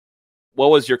what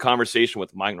was your conversation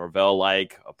with Mike Norvell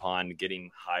like upon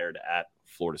getting hired at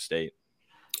Florida State?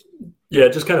 Yeah,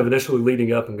 just kind of initially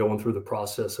leading up and going through the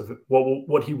process of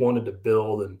what he wanted to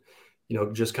build, and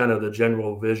just kind of the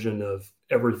general vision of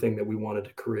everything that we wanted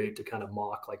to create to kind of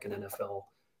mock like an NFL,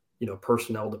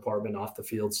 personnel department, off the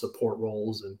field support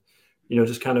roles, and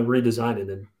just kind of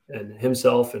redesigning and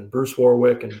himself and Bruce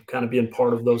Warwick, and kind of being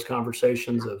part of those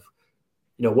conversations of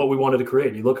what we wanted to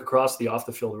create. You look across the off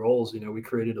the field roles, we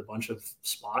created a bunch of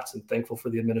spots, and thankful for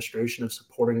the administration of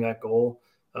supporting that goal.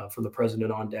 From the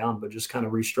president on down, but just kind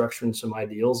of restructuring some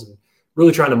ideals and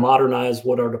really trying to modernize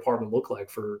what our department looked like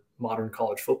for modern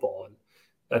college football. And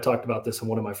I talked about this in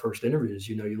one of my first interviews.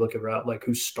 You look at like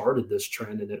who started this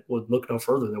trend, and it would look no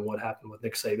further than what happened with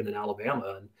Nick Saban in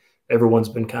Alabama. And everyone's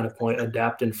been kind of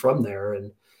adapting from there.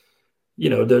 And,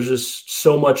 there's just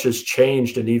so much has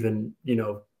changed. And even,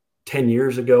 10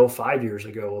 years ago, 5 years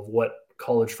ago, of what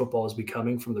college football is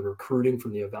becoming, from the recruiting,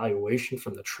 from the evaluation,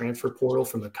 from the transfer portal,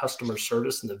 from the customer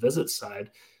service and the visit side.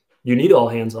 You need all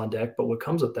hands on deck, but what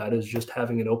comes with that is just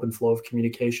having an open flow of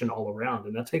communication all around,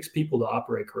 and that takes people to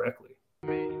operate correctly.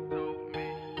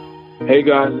 Hey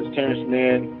guys, it's Terrence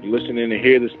Mann. You're listening to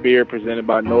Hear the Spear, presented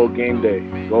by Noel Game Day.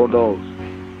 Go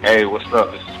Noles. Hey, what's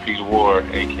up? This is Peter Ward,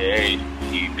 a.k.a.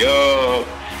 P-Dub,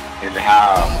 in the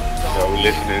house. We're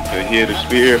listening to Hear the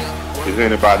Spear,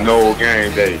 presented by Noel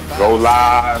Game Day. Go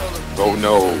Live, go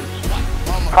Noles.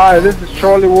 Hi, this is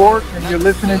Charlie Ward, and you're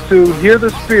listening to Hear the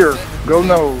Spear, go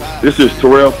Noles. This is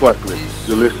Terrell Buckley.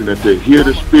 You're listening to Hear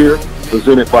the Spear,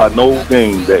 presented by Noel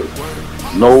Game Day.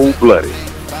 No Bloody.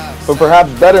 But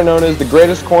perhaps better known as the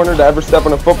greatest corner to ever step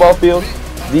on a football field,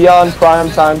 Deion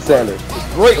Primetime Sanders.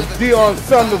 Great Deion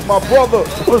Sanders, my brother.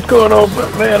 What's going on,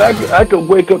 man? I could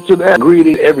wake up to that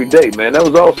greeting every day, man. That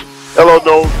was awesome. Hello,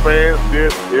 Noles fans.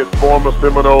 This is former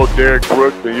Seminole Derek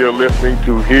Brooks, and you're listening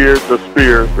to Hear the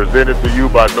Spear, presented to you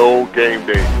by Noel Game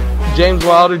Day. James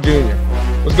Wilder Jr.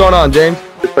 What's going on, James?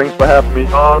 Thanks for having me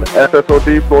on.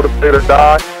 FSOD, Florida State or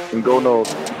Die, and go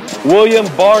Noles. William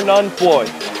Bar None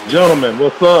Floyd. Gentlemen,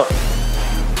 what's up?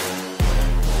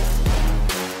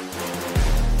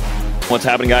 What's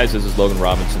happening, guys? This is Logan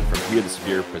Robinson from Hear the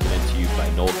Spear, presented to you by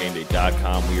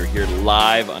NoelGameDay.com. We are here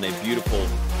live on a beautiful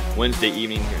Wednesday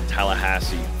evening here in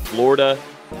Tallahassee, Florida.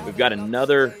 We've got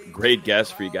another great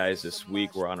guest for you guys this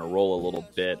week. We're on a roll a little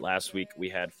bit. Last week, we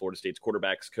had Florida State's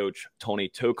quarterbacks coach, Tony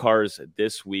Tokarz.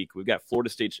 This week, we've got Florida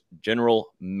State's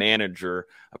general manager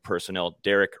of personnel,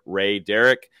 Derek Ray.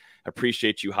 Derek,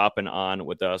 appreciate you hopping on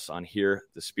with us on Hear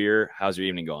the Spear. How's your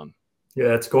evening going?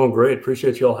 Yeah, it's going great.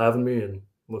 Appreciate you all having me, and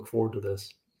look forward to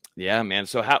this. Yeah, man.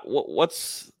 So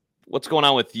what's going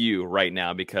on with you right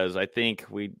now? Because I think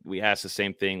we asked the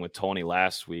same thing with Tony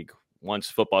last week.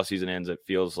 Once football season ends, it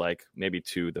feels like maybe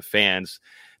to the fans,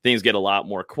 things get a lot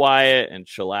more quiet and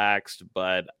chillaxed.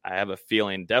 But I have a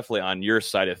feeling definitely on your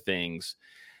side of things,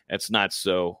 it's not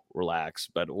so relaxed.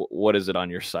 But what is it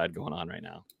on your side going on right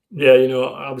now? Yeah,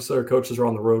 obviously our coaches are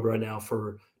on the road right now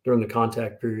during the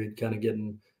contact period, kind of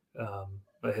getting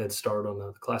a head start on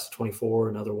the class of 24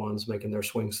 and other ones making their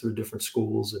swings through different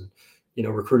schools. And,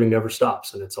 recruiting never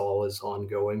stops, and it's always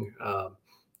ongoing.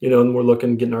 And we're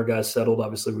getting our guys settled.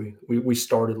 Obviously we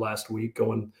started last week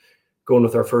going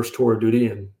with our first tour of duty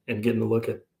and getting to look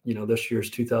at, this year's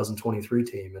 2023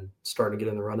 team and starting to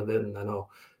get in the run of it. And I know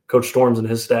Coach Storms and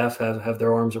his staff have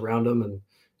their arms around them, and,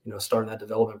 starting that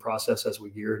development process as we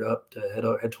geared up to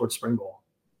head towards spring ball.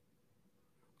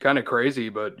 Kind of crazy,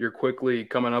 but you're quickly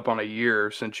coming up on a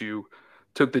year since you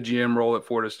took the GM role at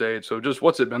Florida State. So just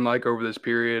what's it been like over this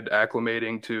period,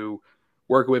 acclimating to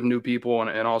work with new people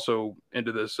and also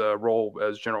into this role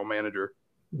as general manager?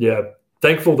 Yeah,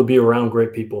 thankful to be around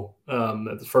great people,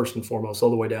 first and foremost, all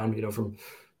the way down, from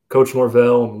Coach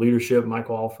Norvell and leadership,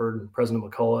 Michael Alford and President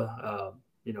McCullough.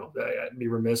 I'd be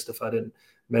remiss if I didn't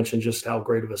mention just how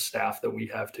great of a staff that we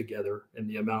have together and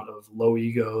the amount of low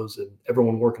egos and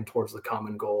everyone working towards the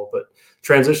common goal. But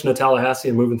transition to Tallahassee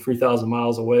and moving 3,000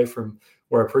 miles away from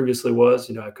where I previously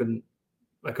was, I couldn't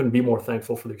be more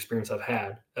thankful for the experience I've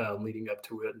had leading up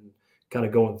to it and kind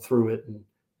of going through it. And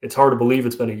it's hard to believe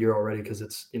it's been a year already, because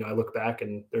it's, I look back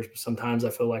and there's sometimes I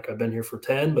feel like I've been here for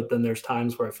 10, but then there's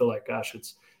times where I feel like, gosh,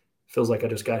 feels like I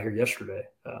just got here yesterday.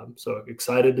 So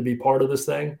excited to be part of this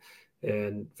thing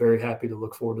and very happy to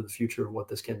look forward to the future of what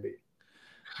this can be.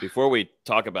 Before we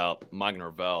talk about Mike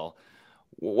Norvell,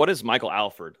 what is Michael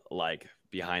Alford like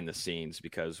behind the scenes?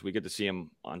 Because we get to see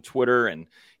him on Twitter and,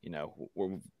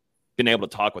 we've been able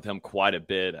to talk with him quite a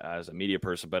bit as a media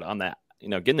person, but on that,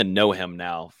 getting to know him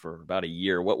now for about a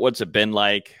year, what's it been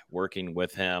like working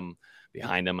with him,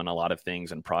 behind him on a lot of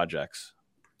things and projects?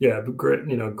 Yeah, but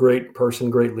great person,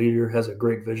 great leader, has a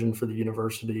great vision for the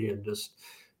university, and just,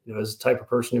 is the type of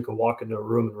person who can walk into a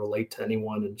room and relate to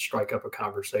anyone and strike up a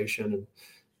conversation, and,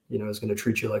 is going to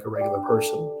treat you like a regular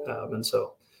person. And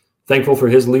so thankful for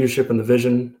his leadership and the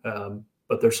vision.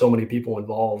 But there's so many people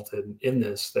involved in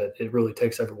this that it really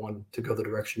takes everyone to go the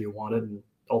direction you want it, and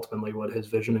ultimately what his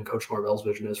vision and Coach Norvell's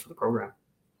vision is for the program.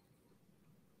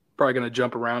 Probably going to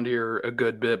jump around here a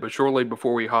good bit, but shortly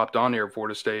before we hopped on here,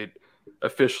 Florida State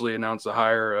officially announced the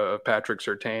hire of Patrick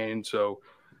Surtain. So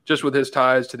just with his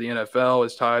ties to the NFL,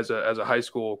 his ties as a high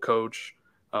school coach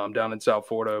down in South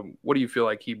Florida, what do you feel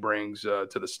like he brings to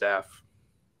the staff?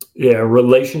 Yeah,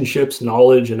 relationships,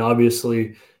 knowledge, and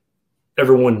obviously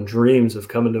everyone dreams of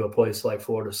coming to a place like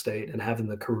Florida State and having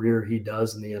the career he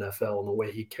does in the NFL and the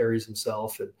way he carries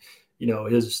himself, and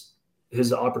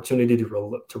his opportunity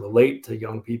to relate to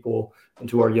young people and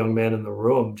to our young man in the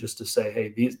room, just to say,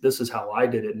 hey, this is how I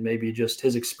did it. And maybe just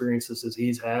his experiences as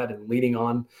he's had and leading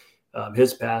on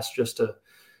his past, just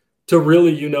to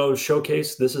really,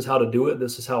 showcase this is how to do it.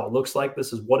 This is how it looks like.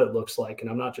 This is what it looks like. And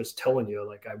I'm not just telling you,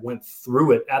 like, I went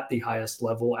through it at the highest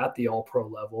level, at the all-pro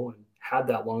level, and had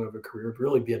that long of a career,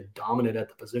 really being dominant at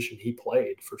the position he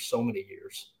played for so many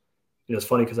years. It's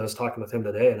funny because I was talking with him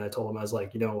today, and I told him, I was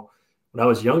like, when I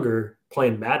was younger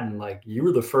playing Madden, like, you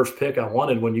were the first pick I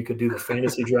wanted when you could do the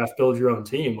fantasy draft, build your own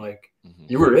team. Like,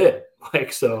 you were it.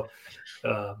 Like, so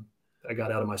I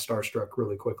got out of my starstruck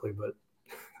really quickly. But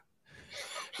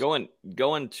going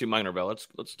to Mike Norvell,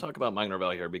 let's talk about Mike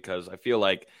Norvell here, because I feel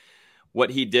like what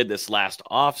he did this last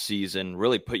off season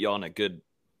really put you on a good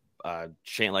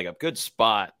chain, like a good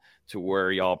spot to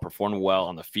where y'all performed well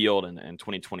on the field in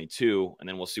 2022. And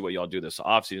then we'll see what y'all do this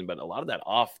offseason. But a lot of that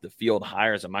off the field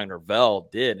hires that Mike Norvell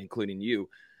did, including you,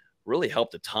 really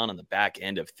helped a ton on the back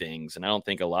end of things. And I don't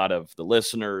think a lot of the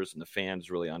listeners and the fans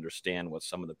really understand what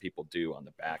some of the people do on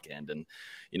the back end. And,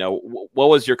 what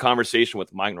was your conversation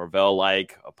with Mike Norvell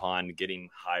like upon getting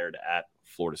hired at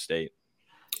Florida State?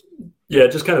 Yeah,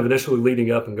 just kind of initially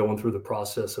leading up and going through the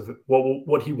process of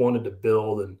what he wanted to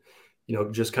build, and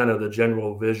just kind of the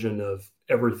general vision of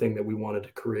everything that we wanted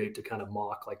to create to kind of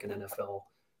mock like an NFL,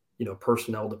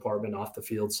 personnel department, off the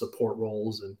field support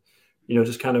roles, and,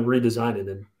 just kind of redesign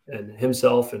it, and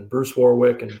himself and Bruce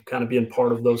Warwick, and kind of being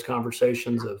part of those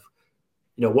conversations of,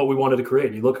 what we wanted to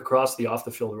create. You look across the off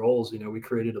the field roles, we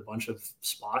created a bunch of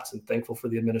spots, and thankful for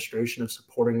the administration of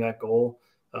supporting that goal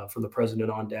from the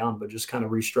president on down, but just kind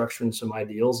of restructuring some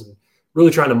ideals and really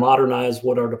trying to modernize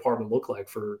what our department looked like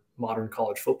for modern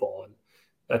college football. And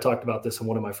I talked about this in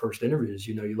one of my first interviews.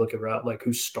 You look around, like,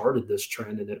 who started this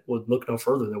trend, and it would look no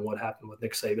further than what happened with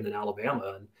Nick Saban in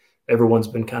Alabama. And everyone's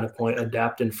been kind of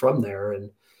adapting from there. And,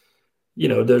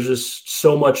 there's just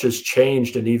so much has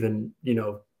changed. And even,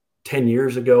 10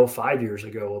 years ago, 5 years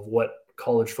ago, of what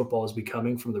college football is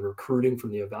becoming, from the recruiting, from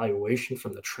the evaluation,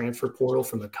 from the transfer portal,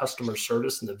 from the customer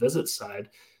service and the visit side.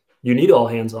 You need all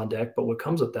hands on deck, but what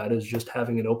comes with that is just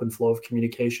having an open flow of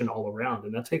communication all around.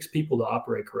 And that takes people to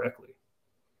operate correctly.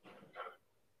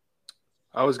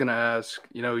 I was going to ask,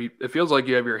 it feels like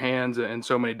you have your hands in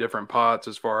so many different pots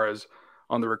as far as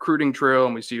on the recruiting trail,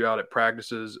 and we see you out at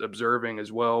practices observing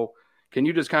as well. Can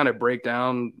you just kind of break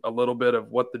down a little bit of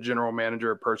what the general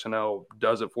manager of personnel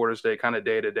does at Florida State kind of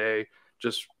day to day?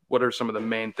 Just what are some of the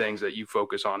main things that you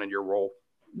focus on in your role?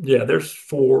 Yeah, there's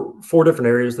four different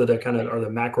areas that kind of are the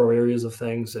macro areas of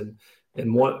things. And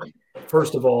one,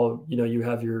 first of all, you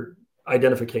have your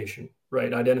identification,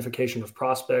 right? Identification of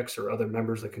prospects or other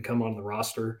members that can come on the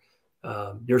roster.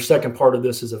 Your second part of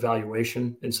this is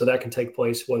evaluation. And so that can take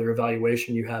place, whether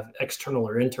evaluation you have external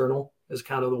or internal is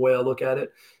kind of the way I look at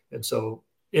it. And so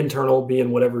internal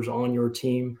being whatever's on your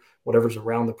team, whatever's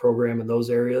around the program in those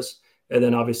areas. And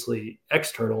then obviously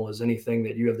external is anything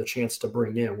that you have the chance to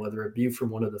bring in, whether it be from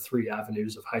one of the three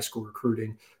avenues of high school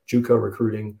recruiting, JUCO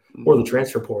recruiting, or the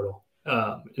transfer portal,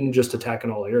 and just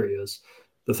attacking all areas.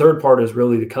 The third part is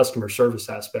really the customer service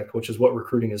aspect, which is what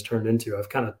recruiting has turned into.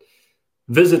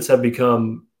 Visits have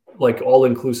become like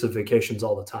all-inclusive vacations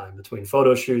all the time, between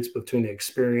photo shoots, between the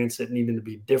experience, it needing to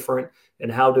be different,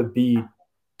 and how to be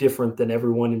different than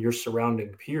everyone in your surrounding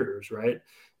peers, right?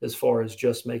 As far as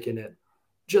just making it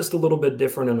just a little bit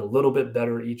different and a little bit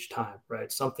better each time,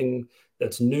 right? Something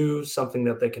that's new, something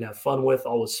that they can have fun with,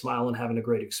 always smiling, having a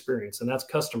great experience. And that's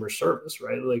customer service,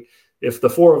 right? Like, if the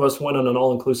four of us went on an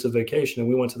all-inclusive vacation and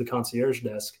we went to the concierge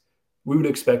desk, we would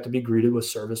expect to be greeted with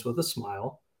service with a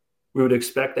smile. We would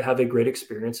expect to have a great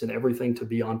experience and everything to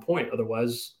be on point.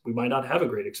 Otherwise, we might not have a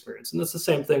great experience. And it's the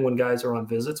same thing when guys are on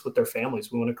visits with their families.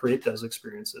 We want to create those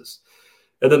experiences.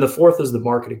 And then the fourth is the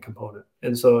marketing component.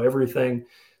 And so everything,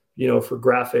 for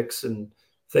graphics and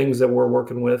things that we're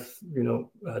working with,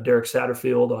 Derek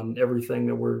Satterfield on everything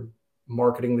that we're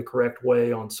marketing the correct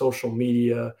way on social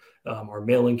media, our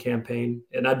mailing campaign.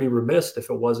 And I'd be remiss if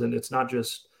it wasn't. It's not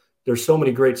just, there's so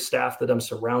many great staff that I'm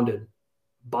surrounded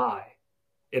by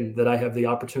and that I have the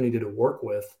opportunity to work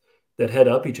with that head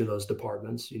up each of those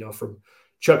departments, from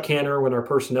Chuck Canner in our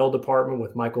personnel department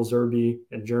with Michael Zerby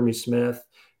and Jeremy Smith.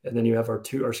 And then you have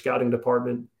our scouting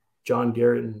department, John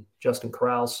Garrett and Justin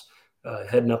Krause,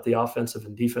 heading up the offensive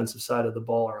and defensive side of the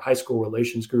ball. Our high school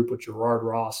relations group with Gerard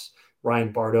Ross,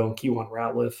 Ryan Bardo, and Kewan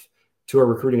Ratliff, to our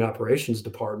recruiting operations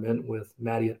department with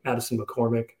Madison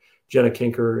McCormick, Jenna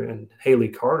Kinker, and Haley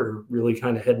Carter really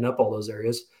kind of heading up all those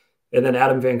areas. And then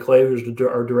Adam Van Clay, who's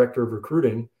our director of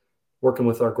recruiting, working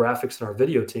with our graphics and our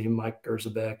video team, Mike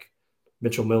Gerzabek,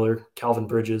 Mitchell Miller, Calvin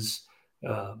Bridges,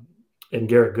 and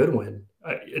Garrett Goodwin.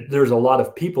 There's a lot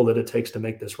of people that it takes to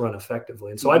make this run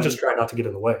effectively. And so I just try not to get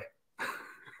in the way.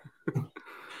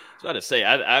 I was about to say,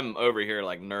 I'm over here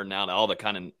like nerding out. All the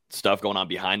kind of stuff going on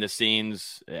behind the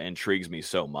scenes intrigues me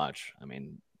so much. I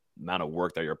mean, the amount of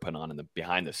work that you're putting on in the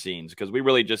behind the scenes, because we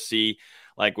really just see,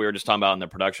 like we were just talking about in the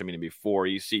production meeting before,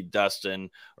 you see Dustin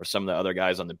or some of the other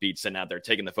guys on the beat sitting out there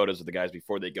taking the photos of the guys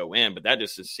before they go in. But that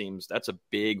just seems that's a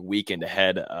big weekend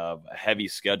ahead of a heavy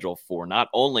schedule for not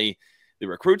only the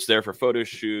recruits there for photo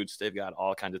shoots. They've got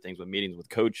all kinds of things with meetings with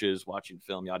coaches, watching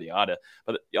film, yada, yada.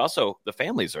 But also the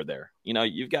families are there.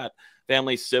 You've got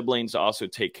family, siblings to also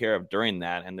take care of during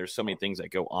that. And there's so many things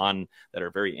that go on that are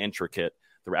very intricate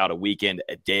throughout a weekend.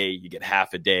 A day, you get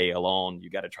half a day alone. You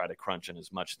got to try to crunch in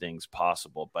as much things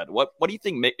possible. But what do you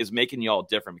think is making you all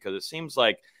different? Because it seems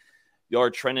like you are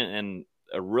trending in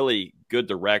a really good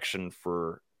direction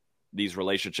for these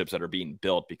relationships that are being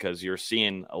built, because you're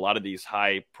seeing a lot of these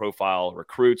high profile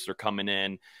recruits are coming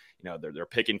in, they're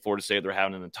picking Florida State, they're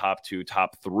having in the top 2,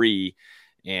 top 3.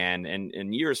 And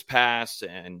in years past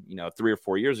and, 3 or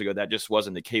 4 years ago, that just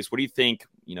wasn't the case. What do you think,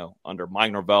 under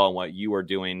Mike Norvell and what you are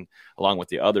doing along with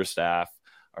the other staff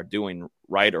are doing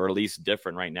right, or at least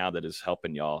different right now, that is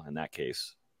helping y'all in that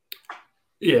case?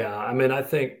 Yeah. I mean, I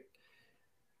think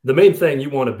the main thing you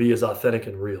want to be is authentic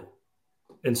and real.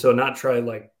 And so not try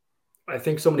I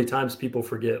think so many times people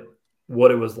forget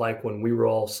what it was like when we were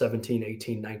all 17,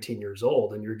 18, 19 years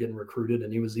old and you're getting recruited,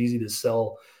 and it was easy to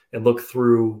sell and look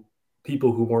through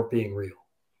people who weren't being real.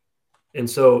 And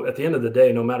so at the end of the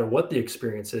day, no matter what the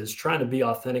experience is, trying to be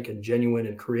authentic and genuine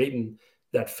and creating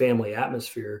that family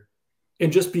atmosphere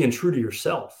and just being true to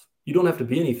yourself. You don't have to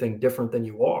be anything different than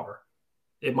you are.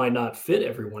 It might not fit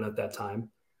everyone at that time,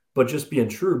 but just being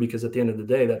true, because at the end of the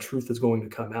day, that truth is going to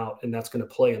come out, and that's going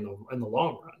to play in the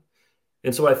long run.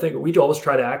 And so I think we always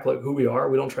try to act like who we are.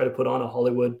 We don't try to put on a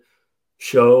Hollywood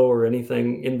show or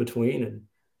anything in between, and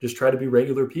just try to be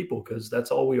regular people, because that's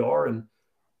all we are. And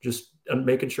just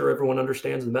making sure everyone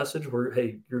understands the message where,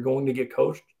 hey, you're going to get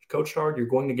coached hard. You're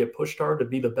going to get pushed hard to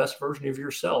be the best version of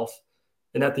yourself.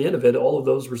 And at the end of it, all of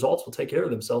those results will take care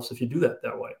of themselves if you do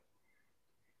that way.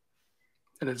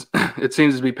 And it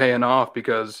seems to be paying off,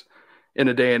 because in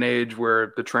a day and age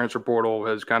where the transfer portal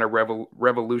has kind of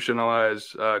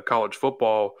revolutionized college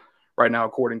football right now,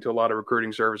 according to a lot of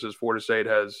recruiting services, Florida State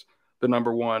has the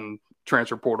 #1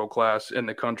 transfer portal class in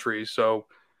the country. So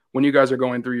when you guys are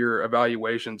going through your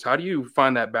evaluations, how do you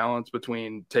find that balance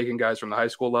between taking guys from the high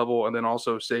school level and then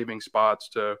also saving spots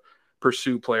to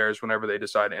pursue players whenever they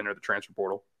decide to enter the transfer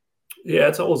portal? Yeah,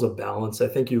 it's always a balance. I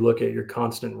think you look at your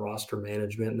constant roster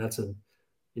management, and that's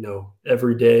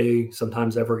every day,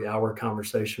 sometimes every hour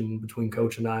conversation between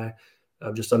coach and I,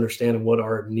 just understanding what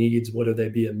our needs, whether they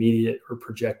be immediate or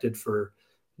projected for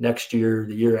next year,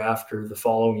 the year after, the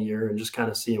following year, and just kind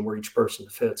of seeing where each person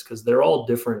fits, because they're all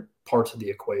different parts of the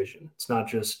equation. It's not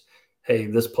just, hey,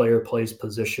 this player plays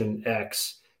position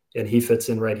X and he fits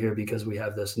in right here because we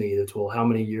have this need. It's, well, how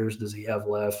many years does he have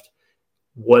left?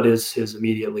 What is his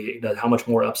immediately, how much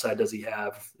more upside does he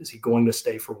have? Is he going to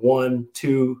stay for 1,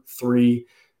 2, 3?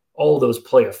 All of those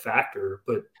play a factor,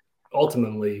 but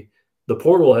ultimately the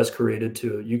portal has created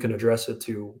you can address it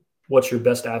to what's your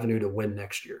best avenue to win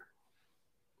next year,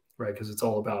 right? Because it's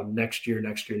all about next year,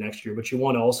 but you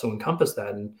want to also encompass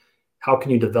that, and how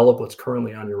can you develop what's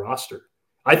currently on your roster?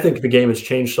 I think the game has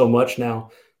changed so much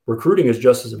now. Recruiting is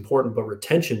just as important, but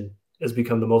retention has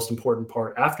become the most important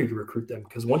part after you recruit them,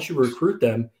 because once you recruit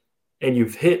them and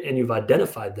you've hit and you've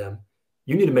identified them,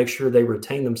 you need to make sure they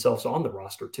retain themselves on the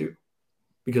roster too.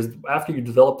 Because after you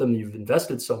develop them, you've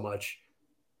invested so much,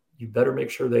 you better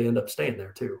make sure they end up staying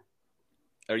there too.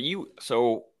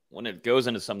 So when it goes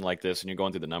into something like this and you're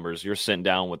going through the numbers, you're sitting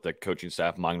down with the coaching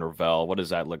staff, Mike Norvell, what does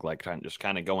that look like? Just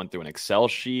kind of going through an Excel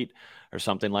sheet or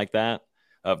something like that?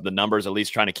 of the numbers, at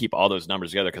least trying to keep all those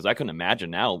numbers together. Cause I couldn't imagine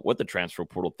now with the transfer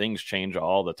portal, things change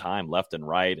all the time, left and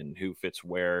right, and who fits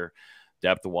where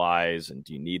depth wise. And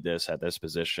do you need this at this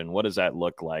position? What does that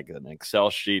look like? An Excel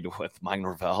sheet with Mike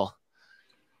Norvell?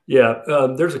 Yeah,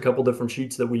 there's a couple different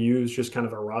sheets that we use, just kind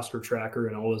of our roster tracker,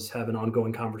 and always have an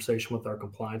ongoing conversation with our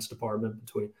compliance department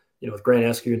between, with Grant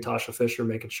Eskew and Tasha Fisher,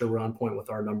 making sure we're on point with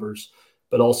our numbers,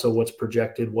 but also what's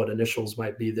projected, what initials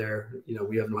might be there.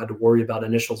 We haven't had to worry about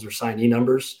initials or signee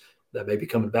numbers that may be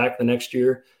coming back the next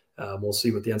year. We'll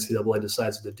see what the NCAA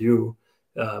decides to do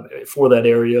for that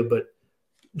area, but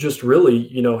just really,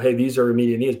 hey, these are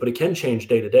immediate needs, but it can change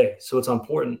day to day. So it's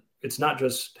important. It's not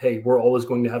just, hey, we're always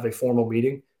going to have a formal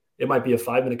meeting. It might be a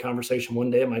 5-minute conversation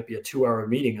one day. It might be a 2-hour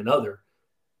meeting another,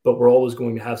 but we're always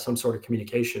going to have some sort of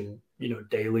communication,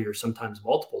 daily or sometimes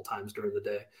multiple times during the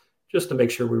day, just to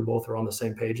make sure we both are on the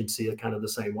same page and see it kind of the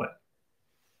same way.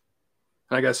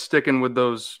 And I guess sticking with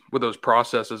those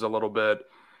processes a little bit,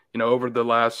 over the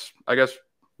last,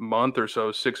 month or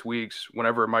so, 6 weeks,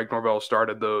 whenever Mike Norvell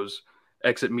started those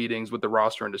exit meetings with the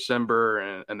roster in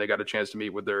December, and they got a chance to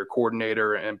meet with their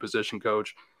coordinator and position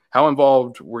coach. How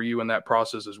involved were you in that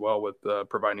process as well with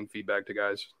providing feedback to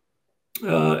guys?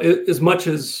 As much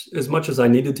as I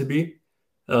needed to be,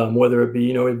 whether it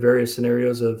be, in various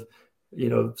scenarios of,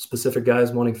 specific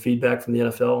guys wanting feedback from the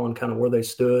NFL on kind of where they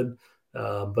stood,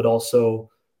 but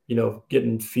also,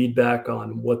 getting feedback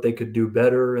on what they could do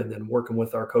better, and then working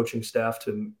with our coaching staff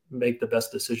to make the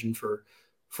best decision for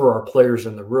our players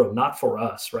in the room, not for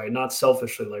us, right? Not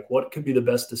selfishly, like what could be the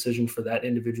best decision for that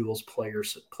individual's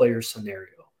player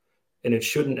scenario. And it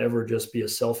shouldn't ever just be a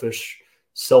selfish,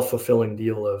 self-fulfilling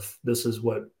deal of this is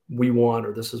what we want,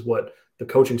 or this is what the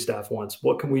coaching staff wants.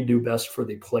 What can we do best for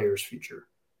the player's future?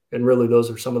 And really,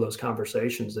 those are some of those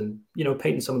conversations, and,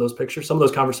 painting some of those pictures. Some of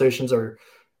those conversations are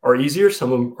easier.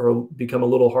 Some of them are become a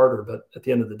little harder, but at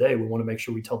the end of the day, we want to make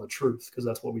sure we tell the truth, because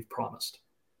that's what we've promised.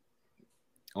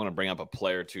 I want to bring up a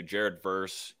player too, Jared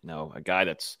Verse, a guy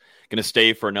that's going to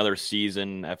stay for another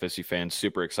season. FSU fans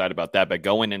super excited about that. But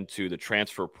going into the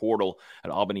transfer portal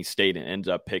at Albany State and ends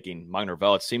up picking Mike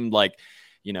Norvell, it seemed like,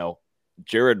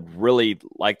 Jared really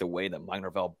liked the way that Mike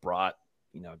Norvell brought,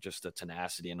 just the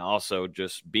tenacity, and also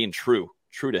just being true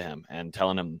to him and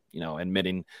telling him,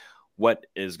 admitting what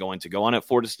is going to go on at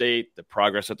Florida State, the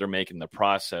progress that they're making, the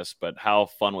process. But how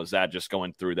fun was that, just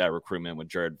going through that recruitment with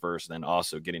Jared Verse, and then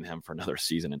also getting him for another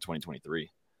season in 2023?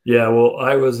 Yeah, well,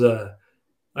 I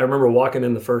remember walking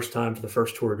in the first time for the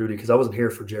first tour of duty, because I wasn't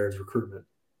here for Jared's recruitment.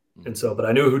 And so, but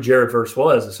I knew who Jared Verse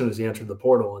was as soon as he entered the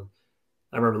portal. And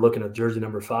I remember looking at jersey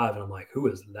number 5, and I'm like, who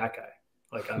is that guy?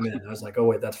 Like, I'm in. I was like, oh,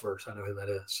 wait, that's Verse. I know who that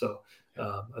is. So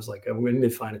I was like, we need to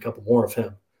find a couple more of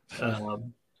him.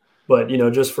 But,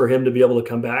 just for him to be able to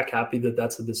come back, happy that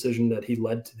that's a decision that he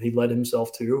led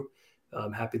himself to.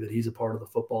 Happy that he's a part of the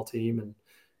football team,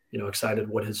 and, excited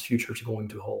what his future is going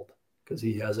to hold, because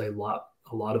he has a lot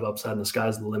of upside, and the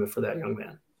sky's the limit for that young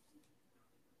man.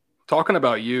 Talking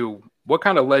about you, what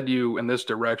kind of led you in this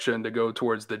direction to go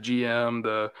towards the GM,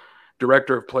 the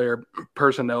director of player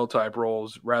personnel type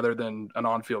roles, rather than an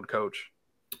on-field coach?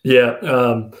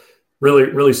 Yeah,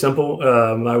 really, really simple.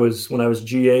 When I was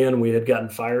GAing, we had gotten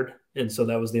fired. And so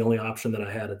that was the only option that I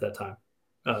had at that time.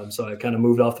 So I kind of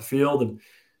moved off the field, and,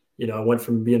 I went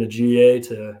from being a GA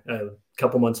to a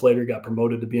couple months later got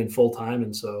promoted to being full-time.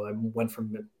 And so I went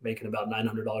from making about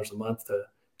 $900 a month to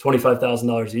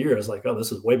 $25,000 a year. I was like, oh,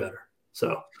 this is way better.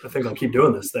 So I think I'll keep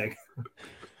doing this thing.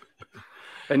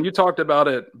 And you talked about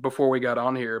it before we got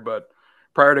on here, but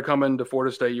prior to coming to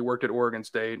Florida State, you worked at Oregon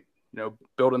State,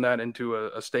 building that into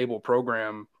a stable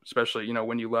program, especially,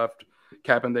 when you left,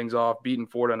 capping things off, beating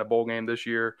Florida in a bowl game this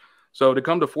year. So to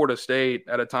come to Florida State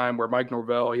at a time where Mike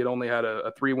Norvell, he had only had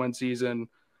a 3-win season,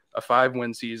 a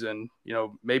 5-win season,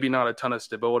 maybe not a ton of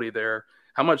stability there.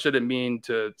 How much did it mean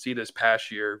to see this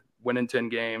past year, winning 10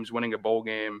 games, winning a bowl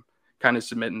game, kind of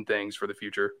cementing things for the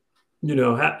future?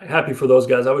 Happy for those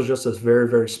guys. I was just a very,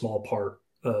 very small part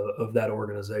of that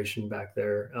organization back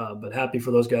there. But happy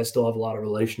for those guys, still have a lot of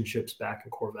relationships back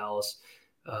in Corvallis,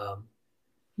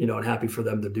 and happy for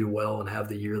them to do well and have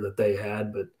the year that they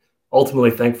had. But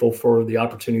ultimately thankful for the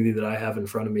opportunity that I have in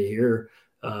front of me here,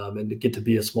 and to get to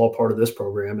be a small part of this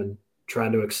program and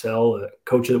trying to excel,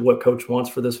 coach at what coach wants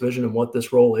for this vision and what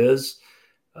this role is.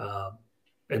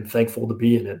 And thankful to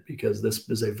be in it, because this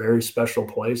is a very special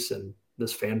place, and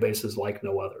this fan base is like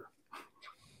no other.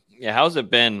 Yeah. How's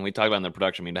it been? We talked about in the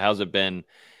production meeting. How's it been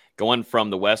going from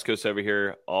the West Coast over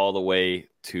here all the way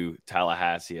to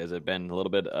Tallahassee? Has it been a little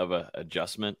bit of an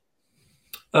adjustment?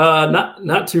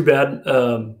 Not too bad.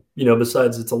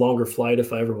 Besides it's a longer flight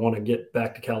if I ever want to get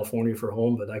back to California for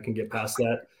home, but I can get past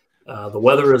that. The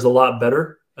weather is a lot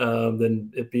better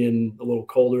than it being a little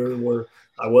colder than where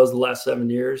I was the last 7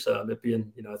 years. It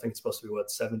being, I think it's supposed to be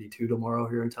 72 tomorrow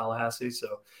here in Tallahassee.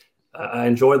 So I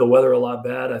enjoy the weather a lot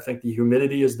bad. I think the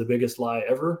humidity is the biggest lie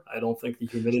ever. I don't think the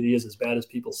humidity is as bad as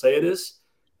people say it is.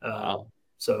 Wow.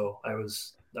 So I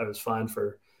was fine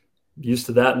for used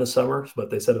to that in the summer, but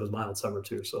they said it was mild summer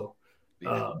too. So,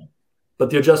 but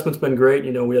the adjustment's been great.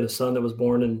 We had a son that was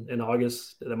born in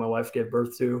August that my wife gave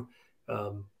birth to,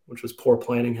 which was poor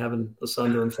planning having a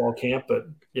son during fall camp, but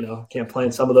can't plan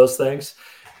some of those things.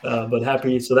 But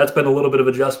happy. So that's been a little bit of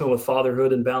adjustment with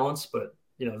fatherhood and balance, but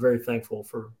very thankful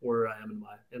for where I am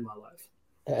in my life.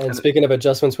 And speaking of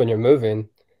adjustments when you're moving,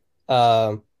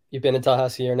 you've been in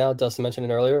Tallahassee a year now. Dustin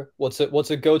mentioned it earlier. What's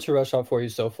a go-to restaurant for you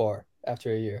so far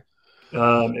after a year?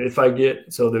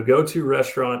 The go-to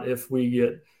restaurant, if we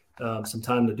get some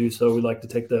time to do so, we like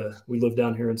to we live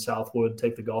down here in Southwood,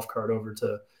 take the golf cart over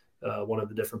to one of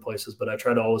the different places. But I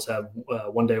try to always have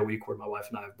one day a week where my wife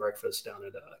and I have breakfast down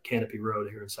at Canopy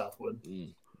Road here in Southwood.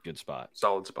 Good spot.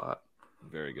 Solid spot.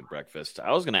 Very good breakfast.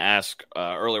 I was going to ask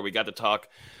earlier, we got to talk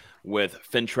with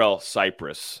Fentrell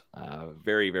Cypress,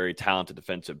 very, very talented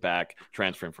defensive back,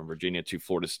 transferring from Virginia to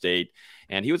Florida State.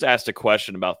 And he was asked a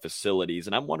question about facilities.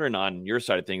 And I'm wondering on your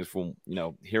side of things, from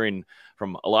hearing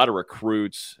from a lot of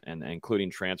recruits and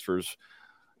including transfers,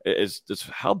 is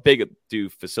how big do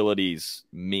facilities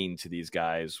mean to these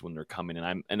guys when they're coming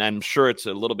in? And I'm sure it's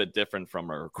a little bit different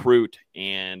from a recruit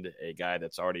and a guy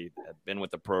that's already been with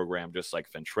the program, just like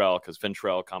Fentrell, because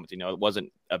Fentrell commented, it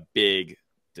wasn't a big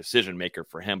decision maker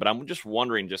for him. But I'm just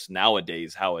wondering just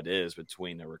nowadays how it is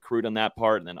between a recruit on that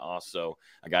part and then also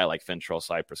a guy like Fentrell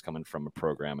Cypress coming from a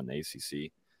program in the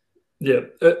ACC. Yeah,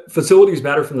 facilities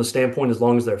matter from the standpoint as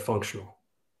long as they're functional.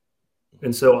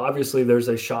 And so obviously there's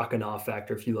a shock and awe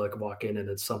factor if you walk in and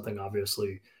it's something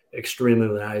obviously extremely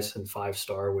nice and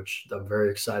 5-star, which I'm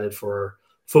very excited for our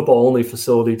football only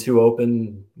facility to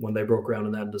open when they broke ground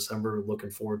in that in December. Looking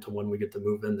forward to when we get to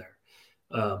move in there.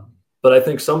 But I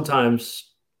think sometimes,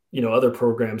 other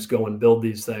programs go and build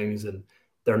these things and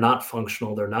they're not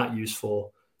functional. They're not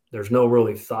useful. There's no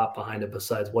really thought behind it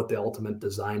besides what the ultimate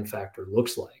design factor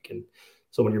looks like. And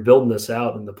so when you're building this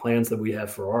out and the plans that we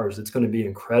have for ours, it's going to be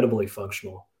incredibly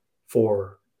functional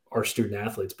for our student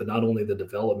athletes, but not only the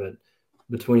development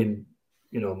between,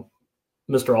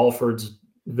 Mr. Alford's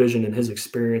vision and his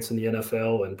experience in the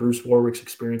NFL and Bruce Warwick's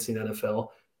experience in the NFL.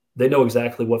 They know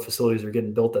exactly what facilities are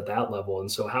getting built at that level. And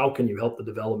so how can you help the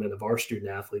development of our student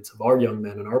athletes, of our young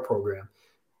men in our program?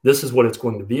 This is what it's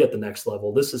going to be at the next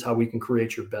level. This is how we can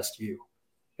create your best you.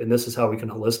 And this is how we can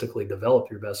holistically develop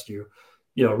your best you,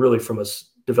 really from a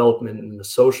development in the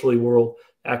socially world,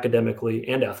 academically,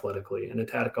 and athletically, and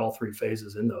attack all three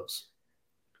phases in those.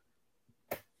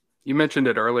 You mentioned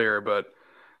it earlier, but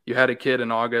you had a kid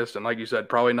in August, and like you said,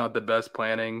 probably not the best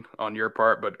planning on your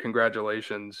part, but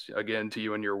congratulations again to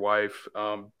you and your wife.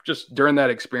 Just during that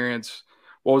experience,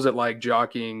 what was it like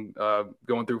jockeying,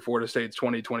 going through Florida State's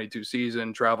 2022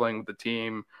 season, traveling with the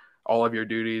team, all of your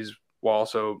duties, while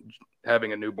also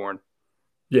having a newborn?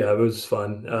 Yeah, it was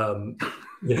fun.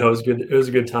 It was good. It was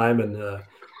a good time, and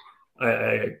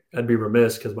I'd be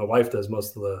remiss because my wife does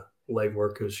most of the leg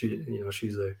work because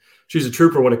she's a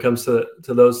trooper when it comes to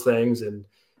those things, and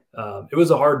it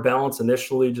was a hard balance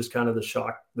initially, just kind of the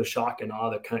shock and awe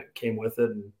that kind of came with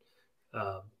it, and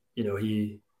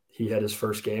he had his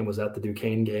first game was at the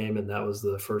Duquesne game, and that was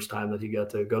the first time that he got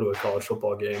to go to a college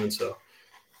football game, and so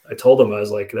I told him, I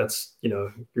was like, that's,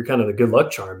 you're kind of the good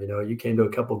luck charm. You came to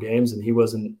a couple games and he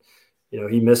wasn't,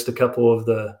 he missed a couple of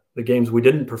the games we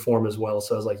didn't perform as well.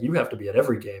 So I was like, you have to be at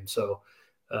every game. So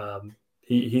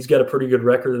he's got a pretty good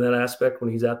record in that aspect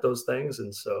when he's at those things.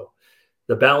 And so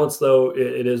the balance, though,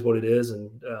 it is what it is. And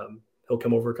he'll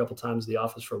come over a couple times to the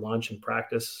office for lunch and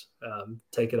practice,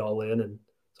 take it all in. And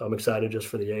so I'm excited just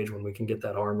for the age when we can get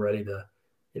that arm ready to,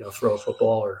 throw a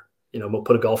football or, we'll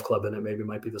put a golf club in it. Maybe it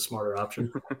might be the smarter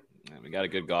option. We got a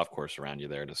good golf course around you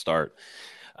there to start.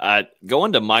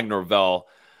 Going to Mike Norvell,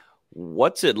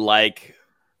 what's it like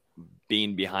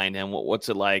being behind him? What's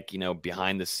it like,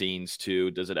 behind the scenes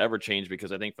too? Does it ever change?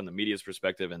 Because I think from the media's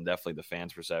perspective and definitely the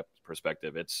fans'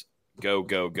 perspective, it's go,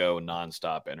 go, go,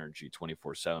 nonstop energy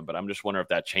 24/7. But I'm just wondering if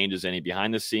that changes any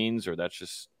behind the scenes or that's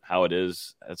just how it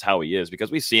is. That's how he is,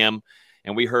 because we see him.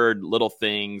 And we heard little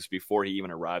things before he even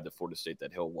arrived at Florida State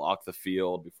that he'll walk the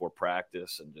field before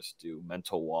practice and just do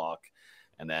mental walk.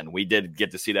 And then we did get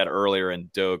to see that earlier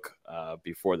in Doak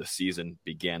before the season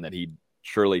began, that he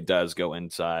surely does go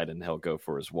inside and he'll go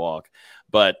for his walk.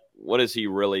 But what is he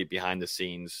really behind the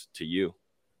scenes to you?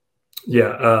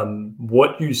 Yeah,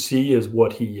 what you see is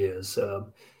what he is.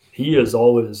 He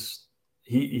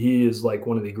he is like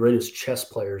one of the greatest chess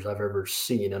players I've ever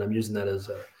seen. And I'm using that as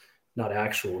not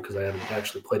actual because I haven't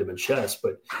actually played him in chess,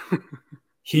 but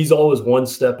he's always one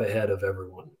step ahead of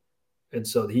everyone. And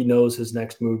so he knows his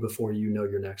next move before you know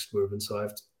your next move. And so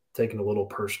I've taken a little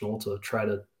personal to try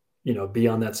to, be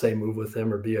on that same move with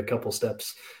him or be a couple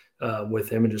steps with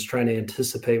him and just trying to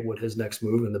anticipate what his next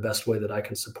move and the best way that I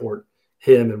can support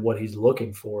him and what he's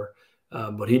looking for.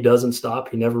 But he doesn't stop.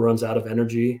 He never runs out of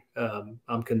energy.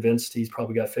 I'm convinced he's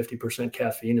probably got 50%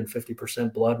 caffeine and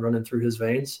 50% blood running through his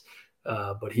veins.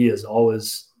 But he is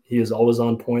always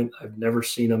on point. I've never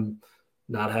seen him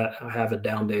not have a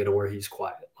down day to where he's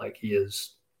quiet. Like he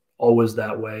is always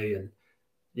that way. And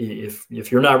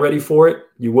if you're not ready for it,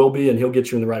 you will be, and he'll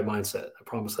get you in the right mindset. I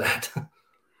promise that.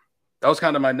 That was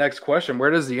kind of my next question. Where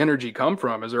does the energy come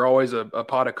from? Is there always a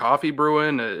pot of coffee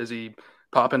brewing? Is he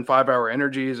popping 5-hour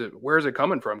energies? Where is it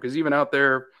coming from? Because even out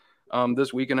there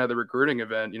this weekend at the recruiting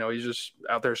event, he's just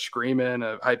out there screaming,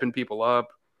 hyping people up.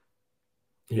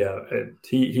 Yeah,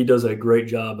 he does a great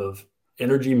job of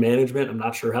energy management. I'm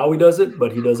not sure how he does it,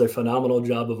 but he does a phenomenal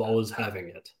job of always having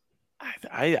it.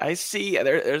 I see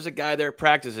there's a guy there at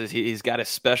practices. He's got a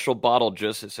special bottle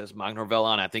just that says Mike Norvell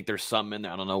on. I think there's something in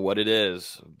there. I don't know what it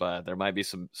is, but there might be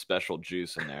some special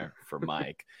juice in there for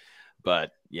Mike.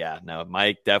 But yeah, no,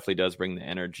 Mike definitely does bring the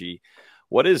energy.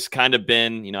 What has kind of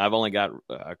been, I've only got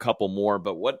a couple more,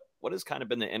 but what has kind of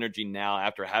been the energy now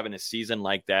after having a season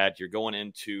like that? You're going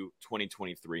into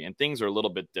 2023 and things are a little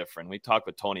bit different. We talked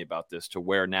with Tony about this to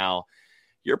where now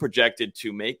you're projected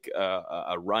to make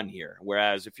a run here.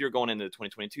 Whereas if you're going into the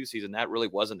 2022 season, that really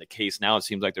wasn't the case. Now it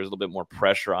seems like there's a little bit more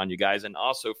pressure on you guys. And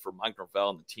also for Mike Norvell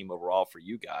and the team overall for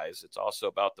you guys, it's also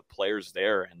about the players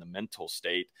there and the mental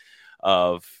state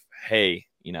of, hey,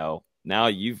 now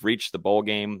you've reached the bowl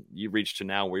game. You've reached to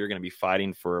now where you're going to be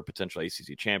fighting for a potential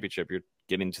ACC championship. You're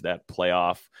getting to that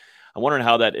playoff. I'm wondering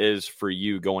how that is for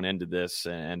you going into this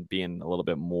and being a little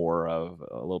bit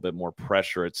more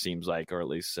pressure, it seems like, or at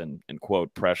least in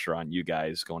quote pressure on you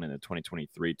guys going into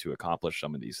 2023 to accomplish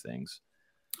some of these things.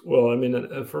 Well, I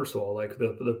mean, first of all, like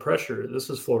the pressure, this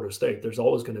is Florida State. There's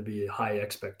always going to be high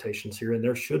expectations here, and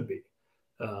there should be.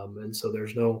 And so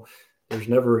there's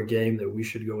never a game that we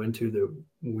should go into that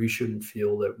we shouldn't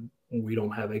feel that we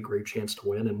don't have a great chance to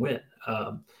win and win.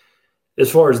 As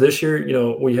far as this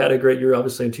year, we had a great year,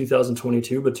 obviously, in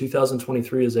 2022, but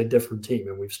 2023 is a different team.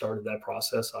 And we've started that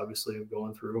process, obviously, of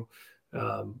going through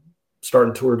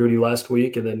starting tour duty last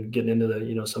week and then getting into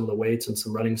the, some of the weights and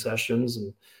some running sessions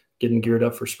and getting geared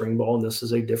up for spring ball. And this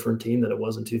is a different team than it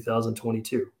was in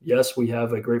 2022. Yes, we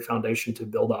have a great foundation to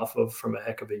build off of from a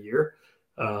heck of a year.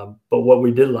 But what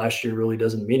we did last year really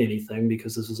doesn't mean anything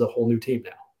because this is a whole new team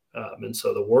now. And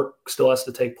so the work still has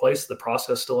to take place. The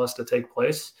process still has to take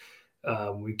place.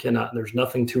 There's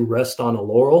nothing to rest on a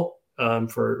laurel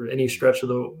for any stretch of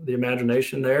the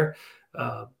imagination there.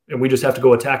 And we just have to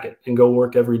go attack it and go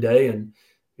work every day and,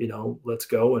 let's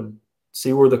go and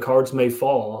see where the cards may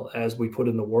fall as we put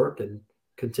in the work and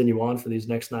continue on for these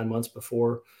next 9 months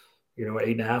before,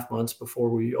 8.5 months before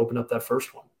we open up that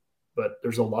first one. But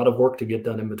there's a lot of work to get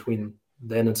done in between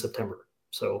then and September.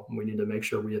 So we need to make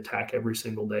sure we attack every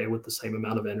single day with the same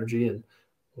amount of energy and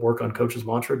work on coach's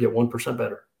mantra, get 1%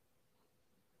 better.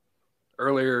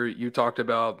 Earlier, you talked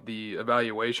about the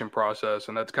evaluation process,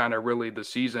 and that's kind of really the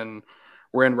season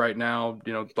we're in right now.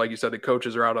 Like you said, the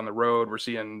coaches are out on the road. We're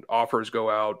seeing offers go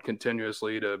out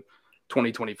continuously to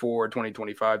 2024,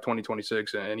 2025,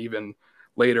 2026, and even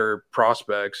later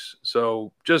prospects.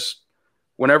 So just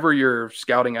whenever you're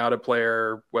scouting out a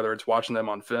player, whether it's watching them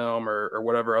on film or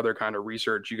whatever other kind of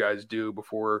research you guys do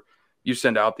before you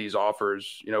send out these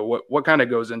offers, what kind of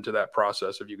goes into that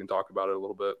process, if you can talk about it a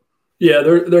little bit? Yeah,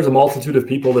 there's a multitude of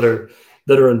people that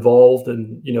are involved,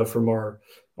 and from our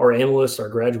analysts, our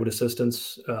graduate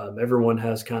assistants, everyone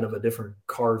has kind of a different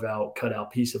cut out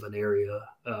piece of an area,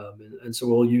 and so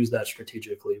we'll use that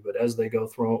strategically. But as they go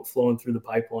flowing through the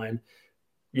pipeline,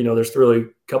 there's really a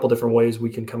couple different ways we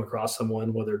can come across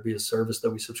someone, whether it be a service that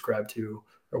we subscribe to,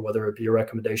 or whether it be a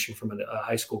recommendation from a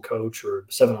high school coach or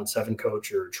 7-on-7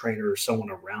 coach or a trainer or someone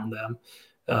around them.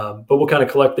 But we'll kind of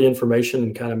collect the information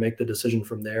and kind of make the decision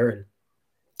from there and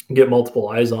get multiple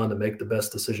eyes on to make the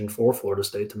best decision for Florida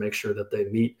State to make sure that they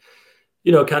meet,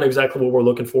 kind of exactly what we're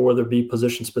looking for, whether it be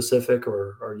position specific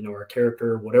or our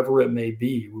character, whatever it may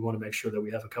be. We want to make sure that we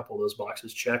have a couple of those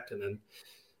boxes checked and then,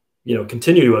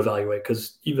 continue to evaluate,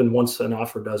 because even once an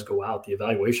offer does go out, the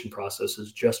evaluation process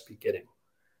is just beginning.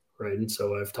 Right. And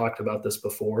so I've talked about this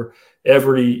before.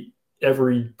 Every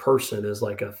person is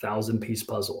like a 1,000-piece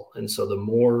puzzle. And so the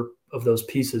more of those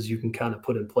pieces you can kind of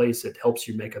put in place, it helps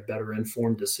you make a better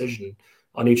informed decision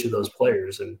on each of those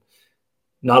players. And,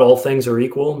 not all things are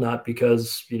equal, not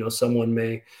because, someone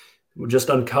may just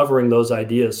uncovering those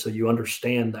ideas so you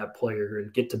understand that player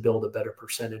and get to build a better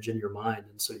percentage in your mind.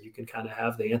 And so you can kind of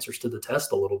have the answers to the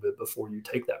test a little bit before you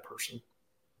take that person.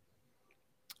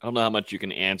 I don't know how much you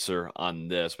can answer on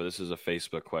this, but this is a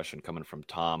Facebook question coming from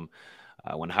Tom.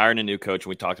 When hiring a new coach, and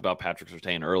we talked about Patrick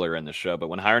Surtain earlier in the show, but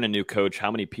when hiring a new coach, how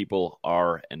many people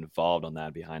are involved on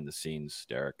that behind the scenes,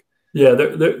 Derek? Yeah,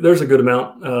 there's a good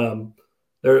amount.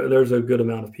 There's a good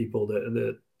amount of people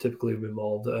that typically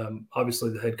involved.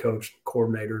 Obviously, the head coach,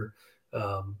 coordinator,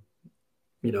 and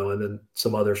then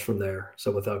some others from there.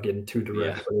 So without getting too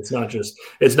direct, but it's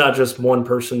not just one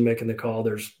person making the call.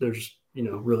 There's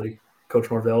really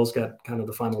Coach Norvell's got kind of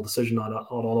the final decision on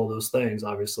all of those things,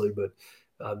 obviously, but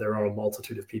there are a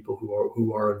multitude of people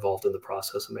who are involved in the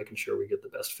process of making sure we get the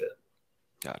best fit.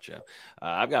 Gotcha.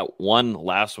 I've got one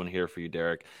last one here for you,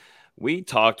 Derek. We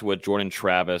talked with Jordan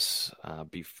Travis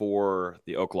before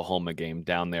the Oklahoma game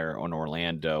down there in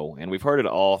Orlando, and we've heard it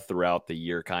all throughout the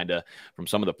year kind of from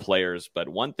some of the players. But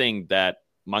one thing that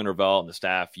Mike Norvell and the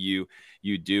staff, you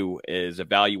do is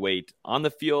evaluate on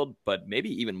the field, but maybe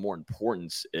even more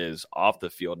importance is off the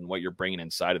field and what you're bringing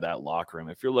inside of that locker room.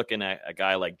 If you're looking at a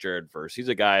guy like Jared Verse, he's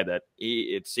a guy that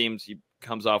it seems he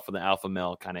comes off with an alpha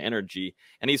male kind of energy,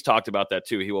 and he's talked about that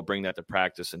too. He will bring that to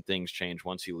practice, and things change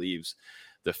once he leaves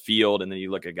the field. And then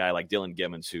you look at a guy like Dylan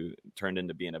Gibbons, who turned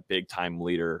into being a big time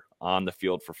leader on the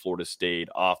field for Florida State,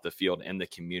 off the field, in the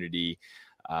community.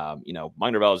 Mike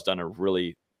Norvell has done a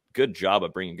really good job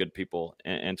of bringing good people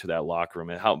into that locker room.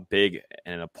 And how big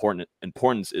and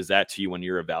importance is that to you when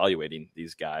you're evaluating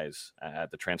these guys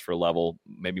at the transfer level,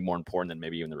 maybe more important than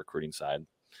maybe even the recruiting side?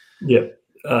 Yeah.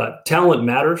 Talent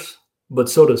matters, but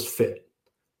so does fit.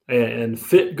 And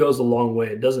fit goes a long way.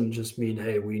 It doesn't just mean,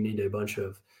 hey, we need a bunch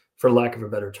of, for lack of a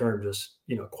better term, just,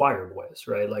 acquired ways,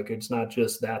 right? Like, it's not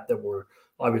just that we're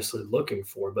obviously looking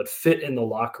for, but fit in the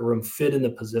locker room, fit in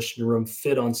the position room,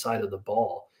 fit on side of the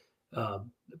ball.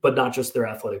 But not just their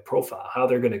athletic profile, how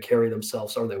they're going to carry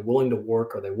themselves. Are they willing to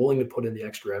work? Are they willing to put in the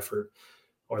extra effort?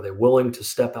 Are they willing to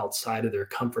step outside of their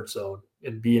comfort zone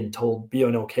and being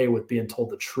okay with being told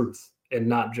the truth and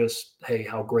not just, hey,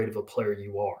 how great of a player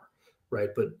you are, right?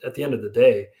 But at the end of the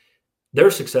day,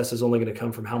 their success is only going to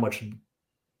come from how much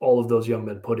all of those young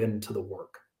men put into the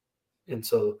work. And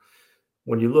so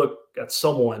when you look at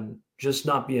someone just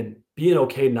not being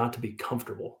okay not to be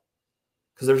comfortable,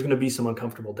 because there's going to be some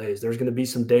uncomfortable days. There's going to be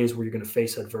some days where you're going to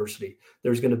face adversity.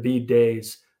 There's going to be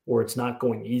days where it's not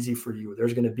going easy for you.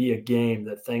 There's going to be a game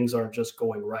that things aren't just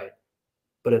going right.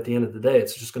 But at the end of the day,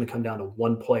 it's just going to come down to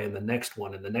one play and the next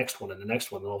one and the next one and the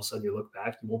next one. And all of a sudden you look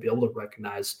back, you won't be able to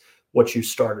recognize what you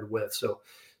started with. So,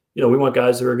 we want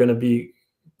guys that are going to be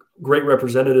great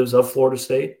representatives of Florida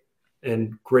State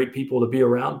and great people to be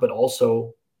around, but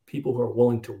also people who are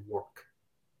willing to work.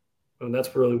 And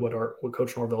that's really what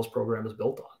Coach Norvell's program is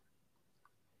built on.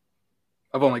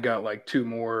 I've only got like two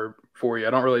more for you.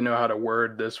 I don't really know how to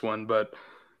word this one, but,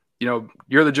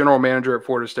 you're the general manager at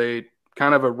Florida State,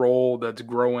 kind of a role that's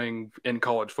growing in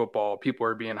college football. People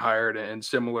are being hired in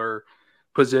similar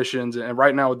positions. And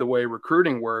right now with the way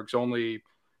recruiting works, only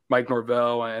Mike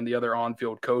Norvell and the other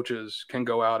on-field coaches can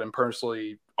go out and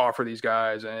personally offer these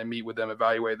guys and meet with them,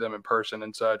 evaluate them in person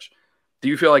and such. Do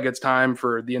you feel like it's time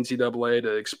for the NCAA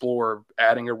to explore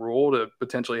adding a rule to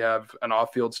potentially have an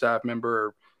off-field staff member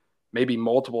or maybe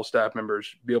multiple staff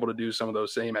members be able to do some of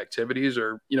those same activities?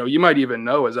 Or, you might even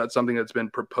know, is that something that's been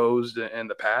proposed in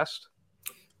the past?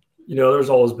 There's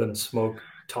always been smoke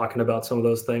talking about some of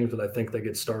those things, but I think they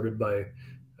get started by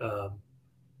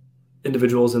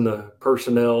individuals in the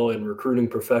personnel and recruiting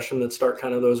profession that start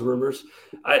kind of those rumors.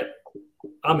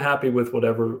 I'm happy with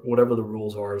whatever the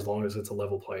rules are, as long as it's a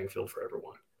level playing field for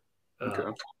everyone. Okay.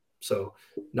 So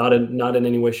not in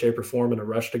any way, shape, or form in a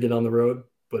rush to get on the road,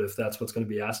 but if that's what's going to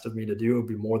be asked of me to do, I'd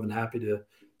be more than happy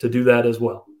to do that as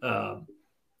well.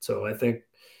 So I think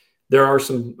there are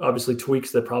some obviously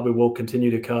tweaks that probably will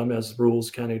continue to come as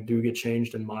rules kind of do get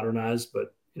changed and modernized,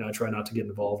 but I try not to get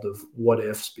involved of what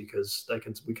ifs, because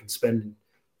we can spend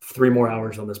 3 more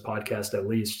hours on this podcast at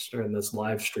least, or in this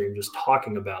live stream, just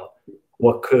talking about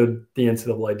what could the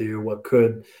NCAA do, what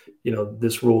could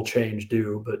this rule change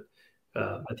do. But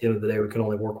at the end of the day, we can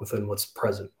only work within what's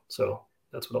present. So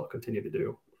that's what I'll continue to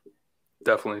do.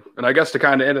 Definitely. And I guess to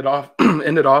kind of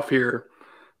end it off here,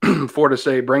 Florida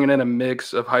State bringing in a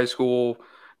mix of high school,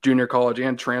 junior college,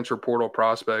 and transfer portal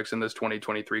prospects in this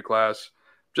 2023 class.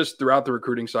 Just throughout the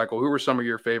recruiting cycle, who were some of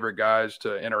your favorite guys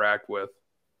to interact with?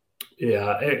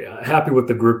 Yeah, happy with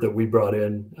the group that we brought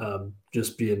in,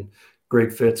 just being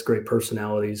great fits, great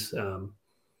personalities.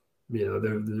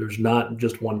 there's not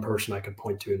just one person I could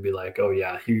point to and be like, oh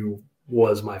yeah, he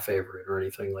was my favorite or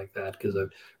anything like that. Because I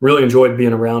really enjoyed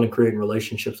being around and creating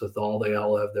relationships with all. They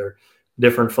all have their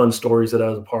different fun stories that I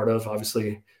was a part of.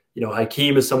 Obviously,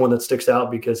 Hakeem is someone that sticks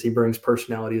out because he brings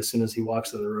personality as soon as he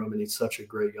walks in the room, and he's such a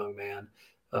great young man.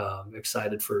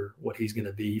 Excited for what he's going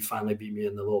to be. He finally beat me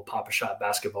in the little Pop-A-Shot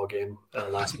basketball game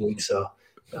last week. So,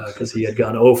 because he had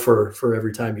gone 0 for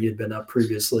every time he had been up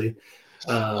previously.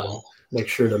 Make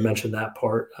sure to mention that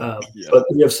part. But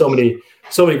we have so many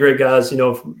great guys,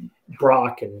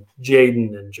 Brock and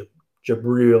Jaden and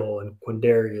Jabril and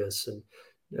Quindarius and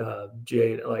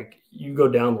Jade. Like, you go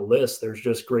down the list, there's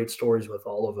just great stories with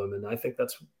all of them. And I think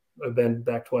that's been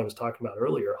back to what I was talking about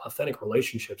earlier. Authentic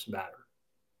relationships matter.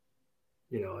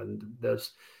 And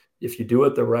if you do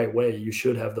it the right way, you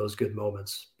should have those good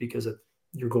moments, because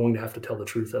you're going to have to tell the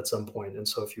truth at some point. And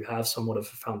so if you have somewhat of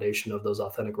a foundation of those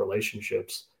authentic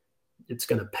relationships, it's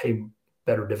going to pay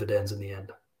better dividends in the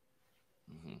end.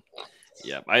 Mm-hmm.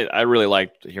 Yeah, I really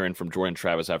liked hearing from Jordan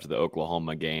Travis after the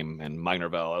Oklahoma game, and Mike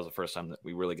Norvell. That was the first time that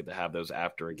we really get to have those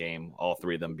after a game, all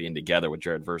three of them being together with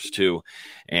Jared Verse too,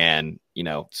 and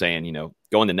saying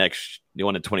going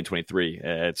to 2023,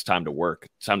 it's time to work.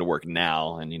 It's time to work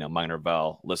now. And Mike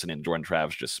Norvell listening to Jordan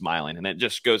Travis just smiling, and it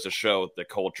just goes to show the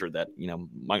culture that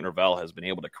Mike Norvell has been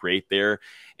able to create there,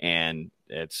 and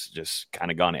it's just kind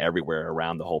of gone everywhere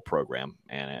around the whole program.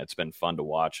 And it's been fun to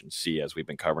watch and see as we've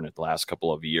been covering it the last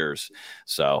couple of years.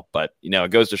 So, but,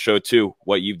 it goes to show, too,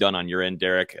 what you've done on your end,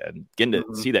 Derek, and getting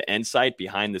to see the insight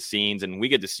behind the scenes. And we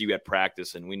get to see you at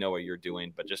practice, and we know what you're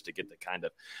doing. But just to get the kind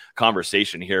of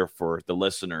conversation here for the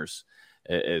listeners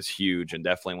is huge. And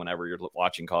definitely whenever you're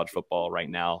watching college football right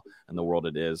now in the world,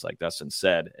 it is, like Dustin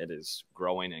said, it is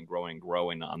growing and growing and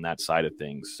growing on that side of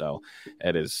things. So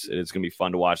it is going to be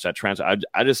fun to watch that transfer.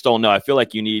 I just don't know. I feel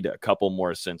like you need a couple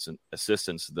more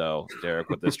assistants though,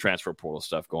 Derek, with this transfer portal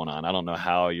stuff going on. I don't know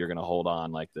how you're going to hold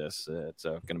on like this. It's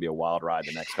going to be a wild ride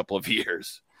the next couple of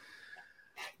years.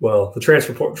 Well, the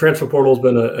transfer portal has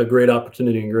been a great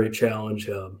opportunity and great challenge.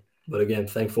 But again,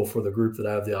 thankful for the group that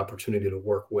I have the opportunity to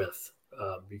work with.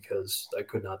 Because I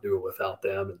could not do it without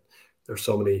them. And there's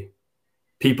so many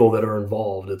people that are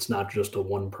involved. It's not just a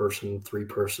 1-person,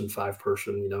 3-person,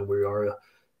 5-person. We are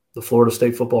the Florida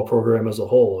State football program as a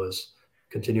whole is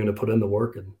continuing to put in the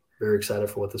work, and very excited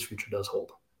for what this future does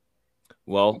hold.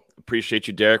 Well, appreciate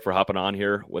you, Derek, for hopping on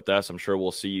here with us. I'm sure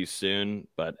we'll see you soon,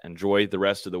 but enjoy the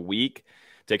rest of the week.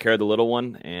 Take care of the little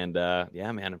one. And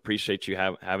yeah, man, appreciate you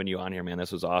having you on here, man.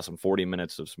 This was awesome. 40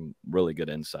 minutes of some really good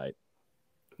insight.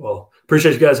 Well,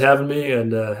 appreciate you guys having me,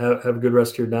 and have a good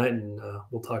rest of your night, and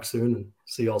we'll talk soon and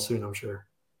see y'all soon, I'm sure.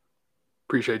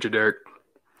 Appreciate you, Derek.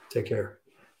 Take care.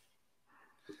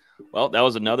 Well, that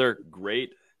was another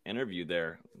great interview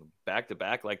there. Back to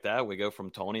back like that. We go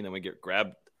from Tony, then we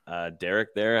grab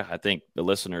Derek there. I think the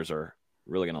listeners are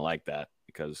really going to like that,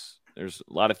 because there's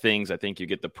a lot of things. I think you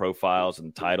get the profiles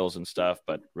and titles and stuff,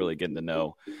 but really getting to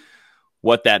know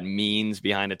what that means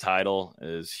behind a title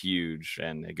is huge.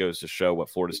 And it goes to show what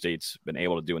Florida State's been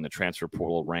able to do in the transfer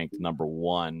portal, ranked number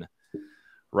 1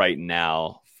 right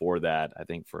now for that, I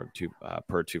think, for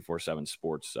per 247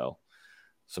 Sports. So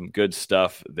some good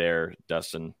stuff there,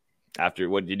 Dustin. After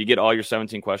what, did you get all your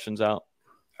 17 questions out?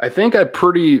 I think I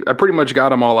pretty much got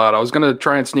them all out. I was going to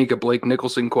try and sneak a Blake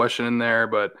Nicholson question in there,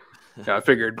 but I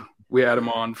figured we had him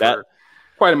on for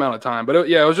quite amount of time. But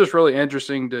it was just really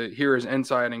interesting to hear his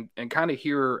insight and kind of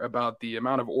hear about the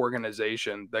amount of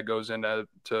organization that goes into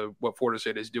what Florida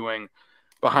State is doing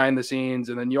behind the scenes.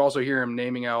 And then you also hear him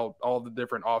naming out all the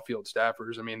different off-field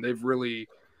staffers. I mean, they've really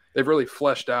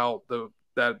fleshed out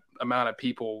that amount of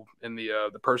people in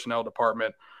the personnel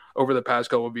department over the past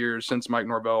couple of years since Mike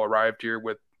Norvell arrived here,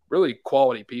 with really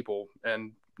quality people.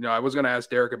 And I was going to ask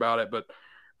Derek about it, but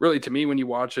really, to me, when you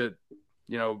watch it,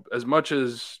 as much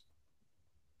as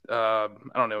I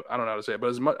don't know how to say it,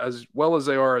 but as well as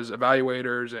they are as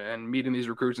evaluators and meeting these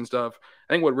recruits and stuff,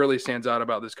 I think what really stands out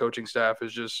about this coaching staff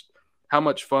is just how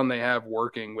much fun they have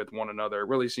working with one another. It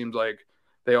really seems like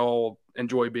they all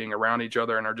enjoy being around each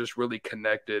other and are just really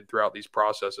connected throughout these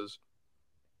processes.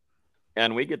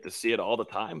 And we get to see it all the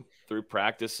time through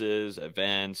practices,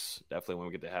 events. Definitely when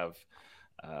we get to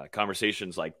have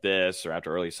conversations like this, or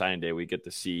after early signing day, we get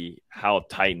to see how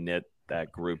tight-knit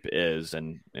that group is,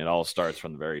 and it all starts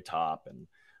from the very top. And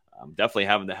definitely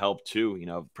having the help too,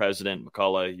 President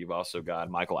McCullough. You've also got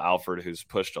Michael Alford, who's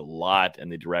pushed a lot in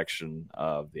the direction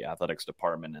of the athletics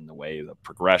department and the way the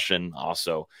progression,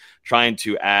 also trying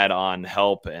to add on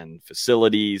help and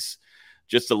facilities,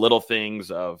 just the little things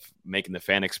of making the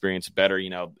fan experience better.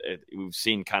 We've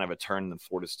seen kind of a turn in the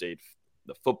Florida State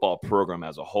the football program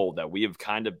as a whole that we have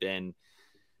kind of been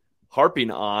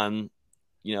harping on,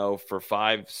 for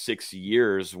 5-6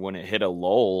 years when it hit a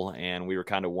lull, and we were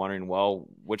kind of wondering, well,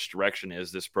 which direction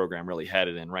is this program really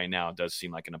headed in? Right now, it does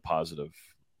seem like in a positive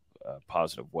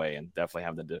way, and definitely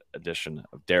have the addition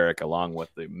of Derek along with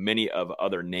the many of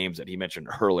other names that he mentioned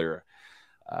earlier.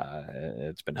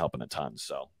 It's been helping a ton.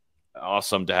 So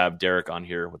awesome to have Derek on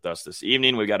here with us this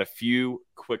evening. We've got a few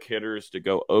quick hitters to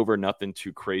go over. Nothing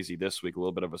too crazy this week. A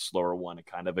little bit of a slower one. I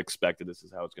kind of expected this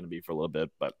is how it's going to be for a little bit,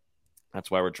 but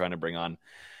that's why we're trying to bring on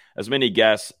as many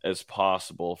guests as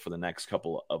possible for the next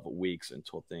couple of weeks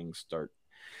until things start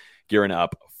gearing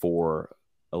up for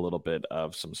a little bit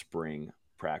of some spring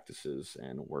practices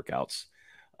and workouts.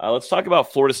 Let's talk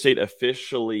about Florida State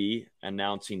officially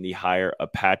announcing the hire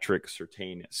of Patrick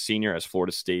Surtain Sr. as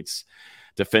Florida State's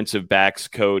defensive backs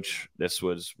coach. This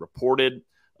was reported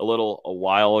a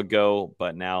while ago,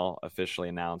 but now officially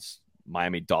announced.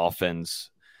 Miami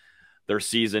Dolphins, their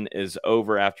season is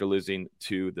over after losing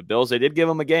to the Bills. They did give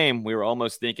them a game. We were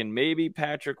almost thinking maybe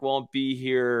Patrick won't be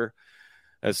here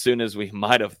as soon as we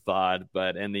might have thought,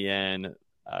 but in the end,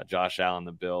 Josh Allen,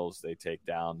 the Bills, they take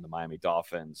down the Miami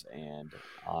Dolphins. And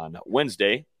on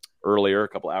Wednesday, earlier, a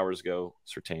couple hours ago,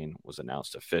 Surtain was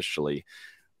announced officially.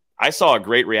 I saw a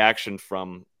great reaction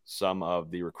from some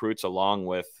of the recruits along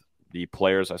with the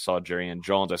players. I saw Jerrion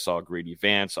Jones. I saw Greedy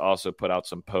Vance also put out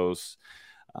some posts.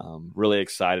 Really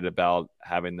excited about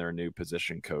having their new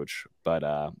position coach.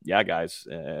 But, yeah, guys,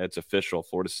 it's official.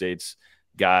 Florida State's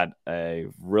got a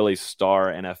really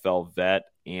star NFL vet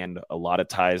and a lot of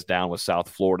ties down with South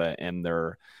Florida in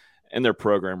their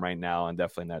program right now, and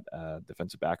definitely in that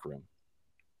defensive back room.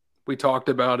 We talked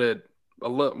about it a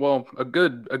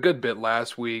good bit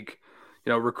last week.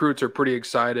 Recruits are pretty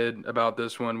excited about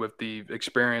this one with the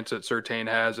experience that Surtain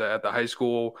has at the high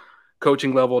school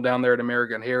coaching level down there at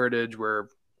American Heritage, where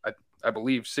I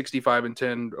believe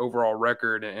 65-10 overall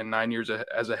record and 9 years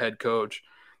as a head coach,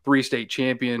 3 state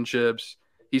championships.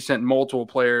 He sent multiple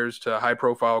players to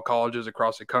high-profile colleges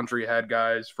across the country, had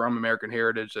guys from American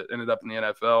Heritage that ended up in the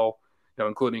NFL,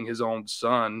 including his own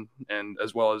son, and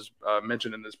as well as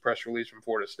mentioned in this press release from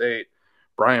Florida State,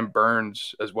 Brian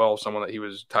Burns as well, someone that he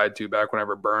was tied to back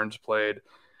whenever Burns played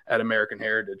at American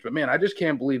Heritage. But, man, I just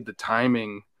can't believe the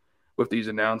timing with these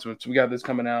announcements. We got this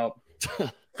coming out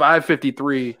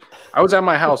 5:53. I was at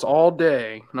my house all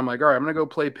day, and I'm like, all right, I'm going to go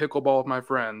play pickleball with my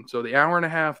friend. So the hour and a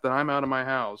half that I'm out of my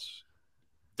house –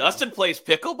 Dustin plays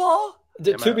pickleball?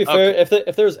 To be fair,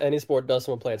 if there's any sport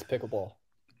Dustin would play, it's pickleball.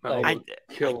 I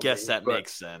guess that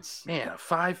makes sense. Man, a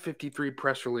 5:53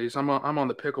 press release. I'm on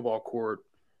the pickleball court,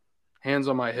 hands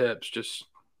on my hips, just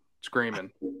screaming.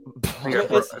 I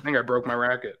think I broke my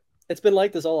racket. It's been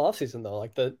like this all offseason, though.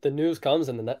 Like the news comes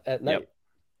at night.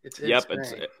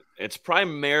 It's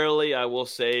primarily, I will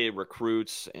say,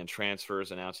 recruits and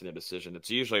transfers announcing their decision. It's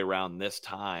usually around this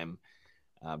time.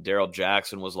 Darrell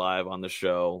Jackson was live on the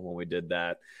show when we did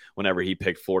that, whenever he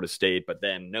picked Florida State. But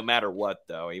then no matter what,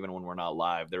 though, even when we're not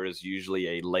live, there is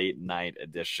usually a late night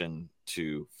edition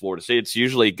to Florida State. It's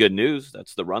usually good news.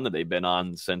 That's the run that they've been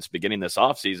on since beginning this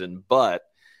offseason. But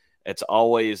it's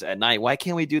always at night. Why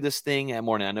can't we do this thing at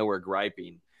morning? I know we're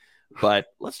griping, but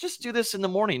let's just do this in the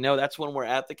morning. No, that's when we're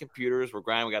at the computers. We're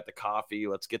grinding. We got the coffee.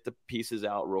 Let's get the pieces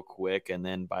out real quick. And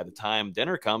then by the time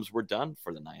dinner comes, we're done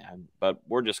for the night. But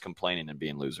we're just complaining and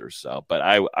being losers. So, but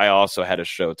I also had a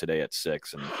show today at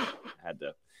 6 and had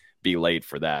to be late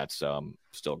for that. So I'm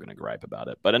still going to gripe about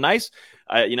it. But a nice,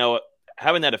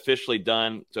 having that officially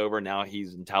done, it's over. Now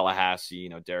he's in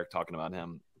Tallahassee. Derek talking about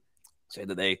him, say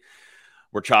that they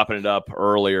were chopping it up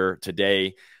earlier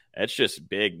today. It's just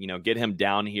big, get him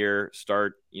down here,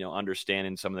 start,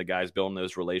 understanding some of the guys, building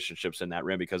those relationships in that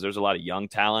rim, because there's a lot of young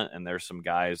talent and there's some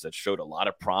guys that showed a lot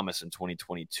of promise in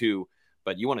 2022,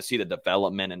 but you want to see the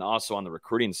development. And also on the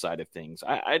recruiting side of things,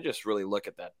 I just really look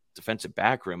at that defensive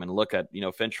back room and look at,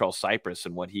 Fentrell Cypress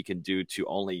and what he can do to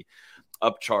only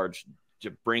upcharge,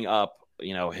 to bring up,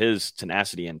 his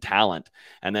tenacity and talent,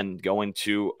 and then going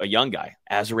to a young guy,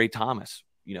 Azare Thomas,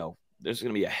 there's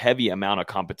going to be a heavy amount of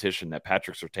competition that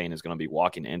Patrick Surtain is going to be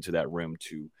walking into that room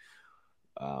to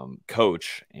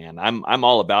coach. And I'm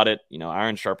all about it.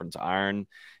 Iron sharpens iron,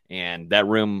 and that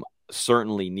room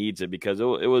certainly needs it, because it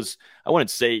was, I wouldn't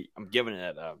say I'm giving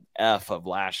it a F of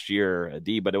last year, a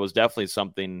D, but it was definitely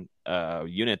something,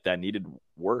 unit that needed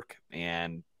work.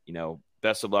 And,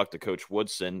 best of luck to Coach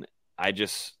Woodson. I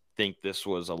just think this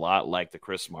was a lot like the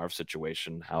Chris Marve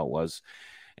situation, how it was,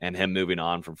 and him moving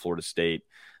on from Florida State.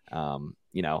 I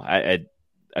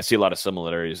see a lot of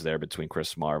similarities there between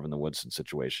Chris Marve and the Woodson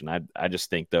situation. I just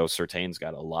think, though, Surtain's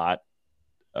got a lot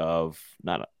of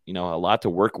not, a lot to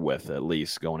work with, at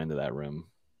least going into that room.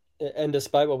 And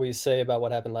despite what we say about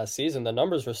what happened last season, the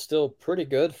numbers were still pretty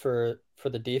good for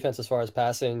the defense as far as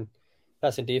passing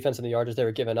defense and the yardage they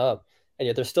were giving up. And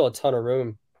yet there's still a ton of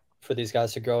room for these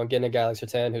guys to grow. And getting a guy like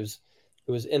Surtain,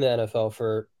 who was in the NFL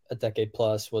for a decade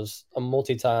plus, was a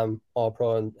multi-time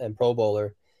All-Pro and Pro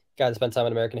Bowler, guy that spent time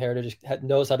in American Heritage,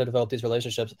 knows how to develop these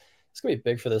relationships. It's going to be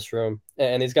big for this room.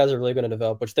 And these guys are really going to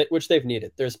develop, which they've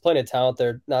needed. There's plenty of talent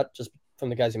there, not just from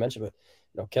the guys you mentioned,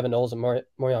 but Kevin Knowles and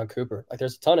Morion Cooper. Like,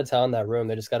 there's a ton of talent in that room.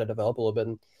 They just got to develop a little bit.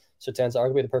 And Surtain's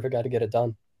arguably the perfect guy to get it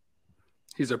done.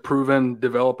 He's a proven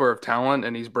developer of talent,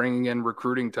 and he's bringing in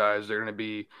recruiting ties. They're going to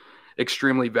be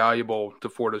extremely valuable to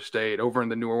Florida State. Over in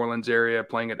the New Orleans area,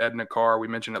 playing at Edna Carr, we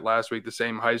mentioned it last week, the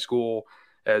same high school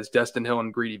as Destin Hill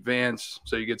and Greedy Vance.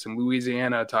 So you get some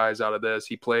Louisiana ties out of this.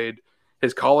 He played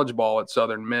his college ball at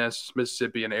Southern Miss,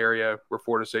 Mississippian area, where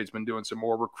Florida State's been doing some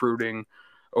more recruiting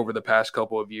over the past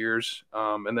couple of years.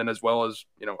 And then as well as,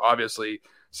 obviously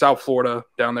South Florida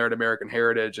down there at American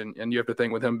Heritage. And you have to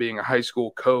think, with him being a high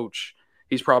school coach,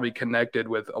 he's probably connected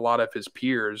with a lot of his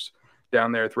peers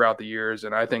down there throughout the years.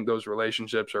 And I think those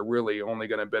relationships are really only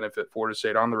going to benefit Florida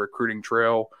State on the recruiting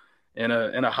trail in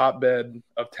a hotbed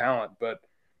of talent. But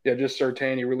yeah, just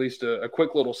Surtain, he released a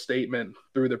quick little statement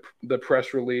through the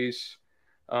press release.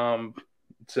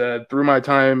 Said, through my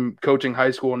time coaching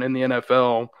high school and in the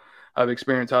NFL, I've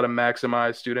experienced how to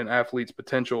maximize student athletes'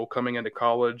 potential coming into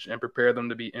college and prepare them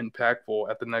to be impactful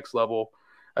at the next level.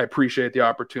 I appreciate the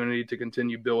opportunity to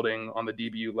continue building on the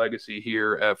DBU legacy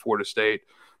here at Florida State.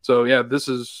 So, yeah, this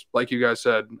is, like you guys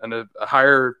said, a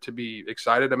hire to be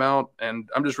excited about. And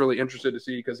I'm just really interested to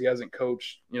see, because he hasn't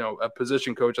coached, a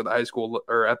position coach at the high school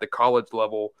or at the college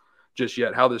level just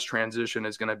yet, how this transition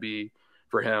is going to be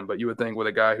for him. But you would think, with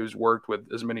a guy who's worked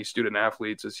with as many student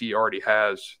athletes as he already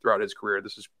has throughout his career,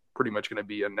 this is pretty much going to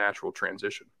be a natural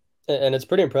transition. And it's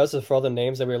pretty impressive for all the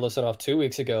names that we were listing off 2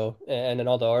 weeks ago, and in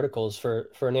all the articles, for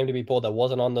a name to be pulled that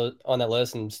wasn't on that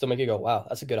list and still make you go, wow,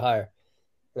 that's a good hire.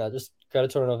 Just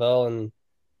credit to Norvell and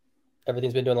everything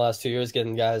he's been doing the last 2 years,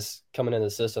 getting guys coming in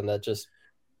the system that just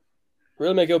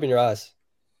really make you open your eyes.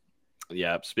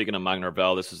 Yeah, speaking of Mike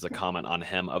Norvell, this is the comment on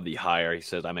him of the hire. He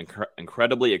says, I'm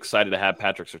incredibly excited to have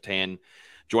Patrick Surtain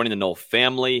joining the Nole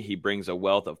family. He brings a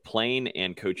wealth of playing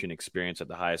and coaching experience at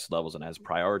the highest levels and has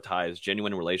prioritized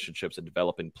genuine relationships and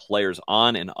developing players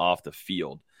on and off the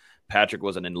field. Patrick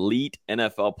was an elite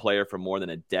NFL player for more than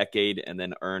a decade and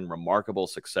then earned remarkable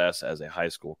success as a high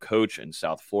school coach in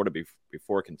South Florida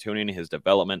before continuing his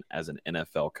development as an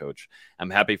NFL coach. I'm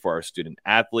happy for our student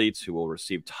athletes who will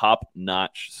receive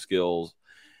top-notch skills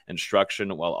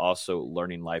instruction while also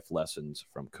learning life lessons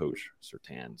from Coach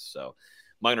Surtain. So,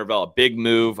 Mike Norvell, a big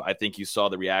move. I think you saw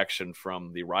the reaction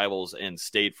from the rivals in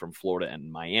state from Florida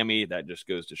and Miami. That just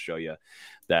goes to show you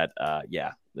that,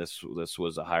 this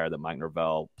was a hire that Mike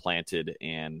Norvell planted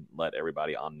and let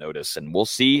everybody on notice. And we'll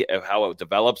see how it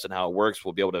develops and how it works.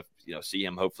 We'll be able to see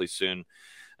him hopefully soon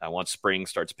once spring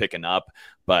starts picking up.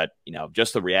 But,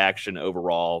 just the reaction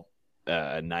overall,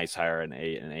 a nice hire and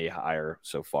a hire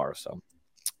so far. So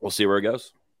we'll see where it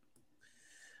goes.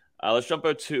 Let's jump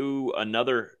to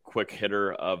another quick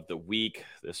hitter of the week.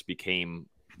 This became,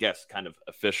 I guess, kind of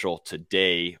official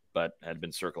today, but had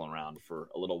been circling around for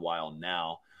a little while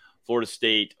now. Florida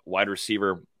State wide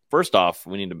receiver. First off,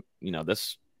 we need to,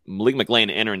 this Malik McLean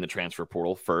entering the transfer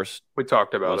portal first. We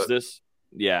talked about this.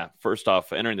 Yeah, first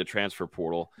off, entering the transfer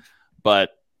portal, but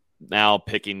now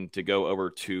picking to go over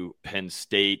to Penn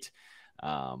State.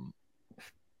 What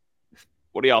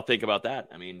do y'all think about that?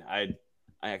 I mean, I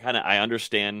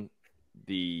understand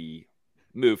the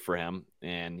move for him,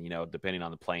 and depending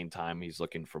on the playing time, he's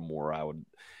looking for more,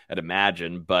 I'd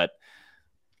imagine. But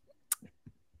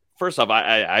first off,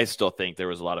 I still think there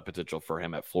was a lot of potential for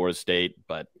him at Florida State,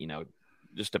 but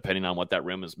just depending on what that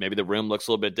room is, maybe the room looks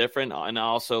a little bit different. And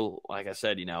also, like I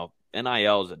said,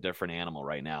 NIL is a different animal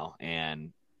right now,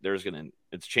 and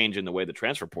it's changing the way the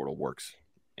transfer portal works.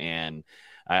 And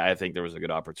I think there was a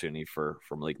good opportunity for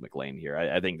Malik McLean here.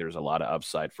 I think there's a lot of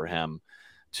upside for him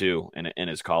too in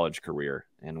his college career.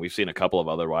 And we've seen a couple of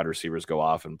other wide receivers go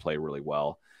off and play really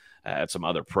well at some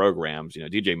other programs.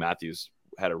 DJ Matthews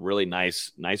had a really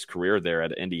nice career there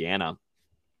at Indiana,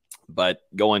 but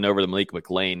going over to Malik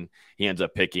McLean, he ends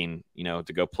up picking,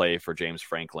 to go play for James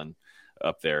Franklin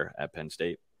up there at Penn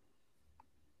State.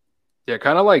 Yeah,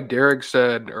 kind of like Derek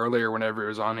said earlier whenever he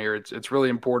was on here, it's really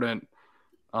important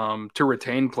to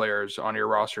retain players on your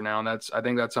roster now. And I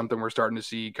think that's something we're starting to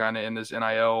see kind of in this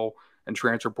NIL and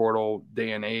transfer portal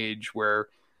day and age, where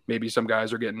maybe some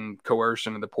guys are getting coerced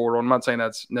into the portal. I'm not saying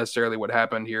that's necessarily what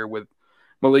happened here with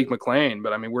Malik McClain.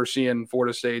 But, I mean, we're seeing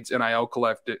Florida State's NIL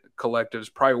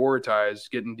collectives prioritize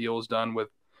getting deals done with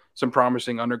some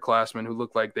promising underclassmen who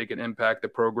look like they could impact the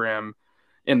program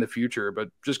in the future. But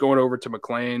just going over to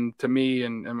McClain, to me,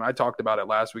 and I talked about it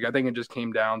last week, I think it just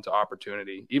came down to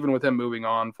opportunity. Even with him moving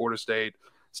on, Florida State,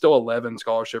 still 11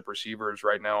 scholarship receivers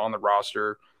right now on the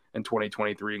roster in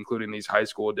 2023, including these high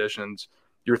school additions.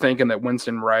 You're thinking that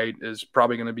Winston Wright is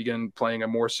probably going to begin playing a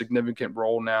more significant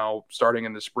role now, starting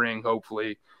in the spring,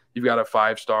 hopefully. You've got a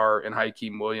 5-star in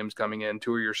Hakeem Williams coming in,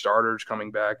 2 of your starters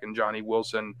coming back, and Johnny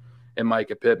Wilson and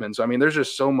Micah Pittman. So, I mean, there's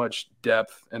just so much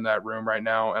depth in that room right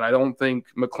now, and I don't think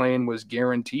McClain was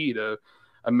guaranteed a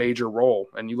major role.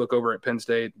 And you look over at Penn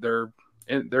State,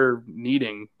 they're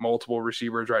needing multiple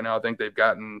receivers right now. I think they've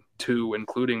gotten 2,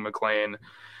 including McClain,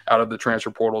 out of the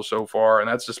transfer portal so far, and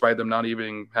that's despite them not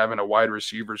even having a wide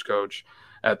receivers coach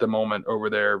at the moment over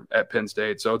there at Penn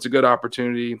State. So it's a good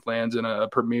opportunity, lands in a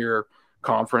premier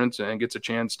conference and gets a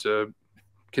chance to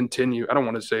continue. I don't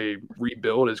want to say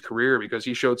rebuild his career because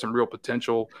he showed some real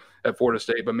potential at Florida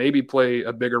State, but maybe play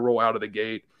a bigger role out of the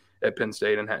gate at Penn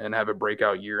State and have a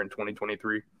breakout year in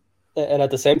 2023. And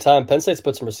at the same time, Penn State's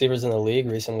put some receivers in the league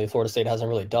recently. Florida State hasn't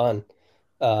really done.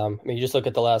 I mean, you just look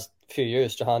at the last few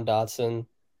years, Jahan Dotson,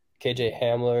 KJ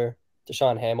Hamler,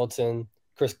 Deshaun Hamilton,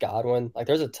 Chris Godwin. Like,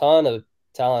 there's a ton of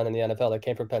talent in the NFL that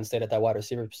came from Penn State at that wide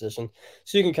receiver position.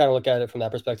 So you can kind of look at it from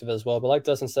that perspective as well. But like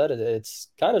Dustin said, it's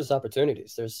kind of just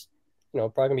opportunities. There's,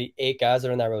 probably going to be 8 guys that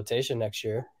are in that rotation next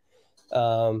year.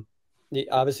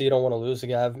 Obviously, you don't want to lose a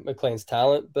guy of McClain's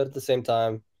talent, but at the same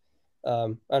time, I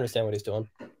understand what he's doing.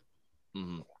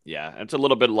 Mm-hmm. Yeah, it's a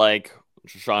little bit like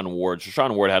Shashawn Ward.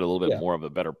 Shashawn Ward had a little bit more of a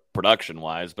better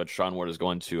production-wise, but Shashawn Ward is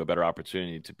going to a better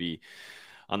opportunity to be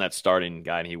on that starting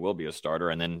guy, and he will be a starter.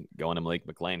 And then going to Malik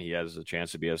McClain, he has a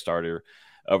chance to be a starter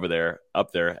up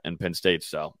there in Penn State.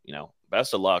 So,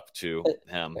 best of luck to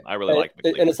him. I really like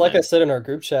McClain. And it's like I said in our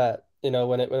group chat,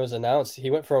 when it was announced,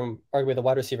 he went from arguably the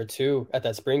wide receiver 2 at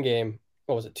that spring game,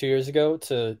 what was it, 2 years ago,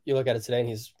 to you look at it today and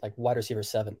he's like wide receiver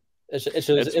 7. It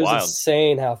was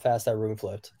insane how fast that room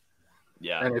flipped.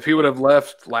 Yeah. And if he would have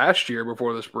left last year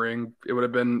before the spring, it would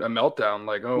have been a meltdown.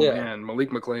 Like, man, Malik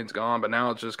McClain's gone. But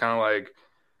now it's just kind of like,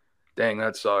 dang,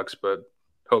 that sucks. But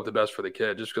hope the best for the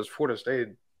kid. Just because Florida State,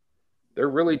 they're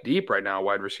really deep right now,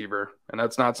 wide receiver. And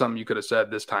that's not something you could have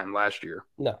said this time last year.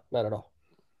 No, not at all.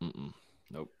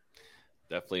 Nope.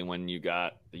 Definitely when you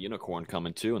got the unicorn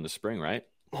coming too in the spring, right?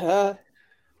 Hey,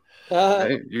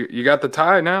 you got the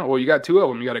tie now. Well, you got 2 of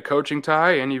them. You got a coaching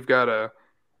tie and you've got a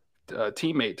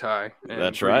teammate tie.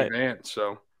 That's right.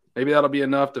 So maybe that'll be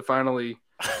enough to finally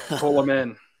pull them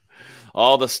in.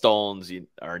 All the stones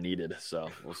are needed. So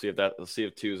we'll see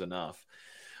if 2 is enough.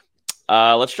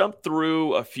 Let's jump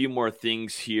through a few more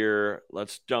things here.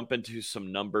 Let's jump into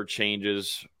some number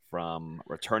changes from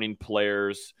returning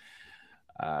players.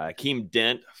 Akeem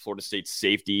Dent, Florida State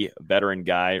safety, veteran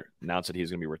guy, announced that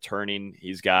he's going to be returning.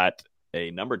 He's got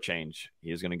a number change. He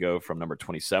is going to go from number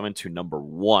 27 to number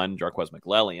 1. Jarquez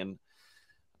McClellion,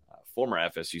 former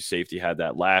FSU safety, had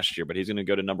that last year, but he's going to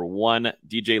go to number 1.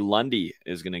 DJ Lundy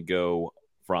is going to go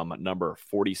from number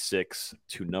 46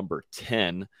 to number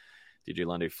 10. DJ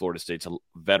Lundy, Florida State's a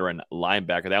veteran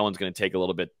linebacker. That one's going to take a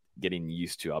little bit getting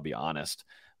used to, I'll be honest.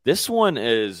 This one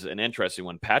is an interesting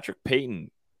one. Patrick Payton,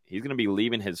 he's going to be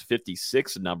leaving his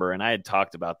 56 number, and I had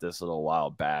talked about this a little while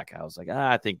back. I was like,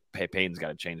 I think Payton's got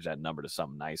to change that number to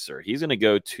something nicer. He's going to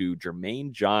go to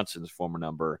Jermaine Johnson's former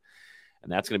number,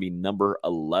 and that's going to be number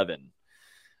 11.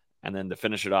 And then to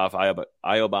finish it off,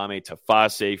 Ayobami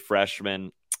Tafase,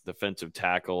 freshman defensive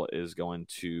tackle, is going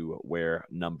to wear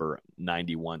number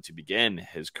 91 to begin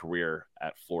his career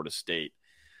at Florida State.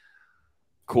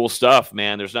 Cool stuff,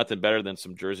 man. There's nothing better than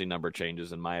some jersey number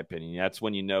changes, in my opinion. That's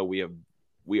when you know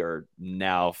we are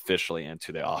now officially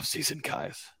into the offseason,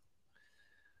 guys.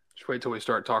 Just wait till we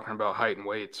start talking about height and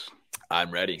weights.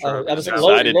 I'm ready.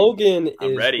 Logan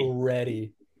is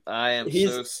ready. I am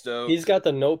so stoked. He's got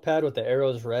the notepad with the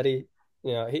arrows ready.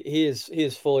 He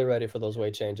is fully ready for those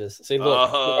weight changes. See,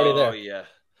 look, already there. Yeah.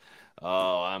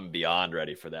 Oh, I'm beyond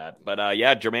ready for that. But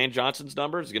Jermaine Johnson's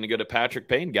number is going to go to Patrick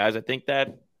Payton, guys. I think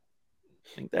that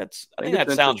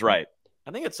sounds right.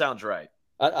 I think it sounds right.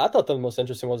 I thought the most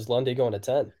interesting was Lundy going to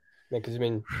 10. Because,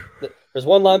 there's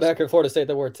one linebacker at Florida State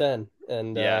that wore 10,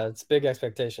 and it's big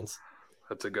expectations.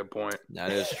 That's a good point.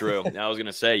 That is true. I was going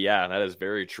to say, that is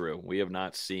very true. We have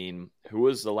not seen – who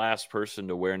was the last person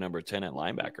to wear number 10 at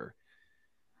linebacker?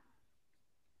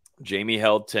 Jamie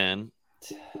held 10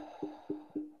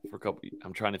 for a couple –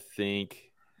 I'm trying to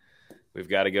think. We've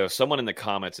got to go. Someone in the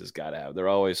comments has got to have. They're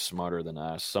always smarter than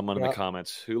us. Someone in the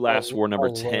comments. Who last wore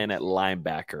number 10 at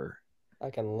linebacker? I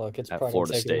can look. It's at probably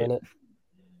Florida taking State. a minute.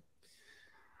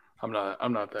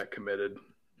 I'm not that committed.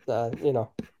 You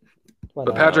know.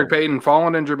 But Patrick Payton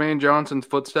following in Jermaine Johnson's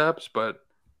footsteps, but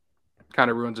kind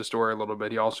of ruins the story a little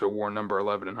bit. He also wore number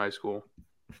 11 in high school.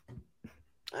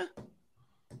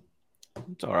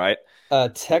 It's all right.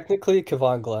 Technically,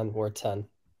 Kevon Glenn wore 10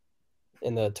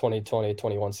 in the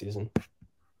 2020-21 season.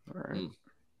 All right.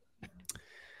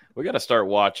 We got to start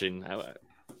watching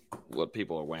what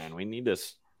people are wearing. We need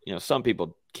this. You know, some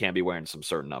people can't be wearing some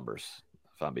certain numbers.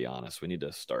 If I'm being honest, we need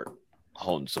to start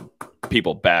holding some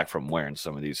people back from wearing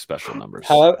some of these special numbers.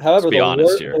 However,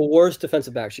 the worst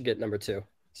defensive back should get number 2.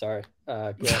 Sorry.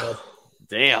 Damn.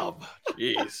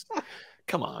 Jeez.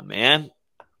 Come on, man.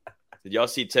 Did y'all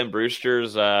see Tim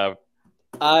Brewster's I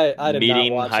did meeting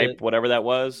not watch hype, it. Whatever that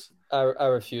was? I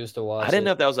refused to watch it. I didn't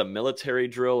know if that was a military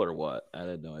drill or what. I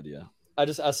had no idea.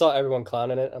 I saw everyone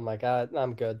clowning it. I'm like,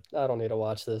 I'm good. I don't need to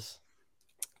watch this.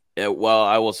 Well,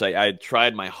 I will say I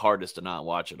tried my hardest to not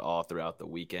watch it all throughout the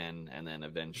weekend, and then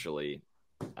eventually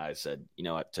I said, you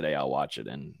know what, today I'll watch it,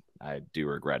 and I do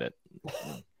regret it.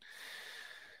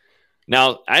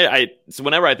 Now, so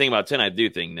whenever I think about 10, I do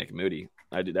think Nick Moody.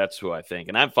 I do. That's who I think,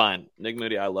 and I'm fine. Nick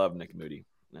Moody, I love Nick Moody.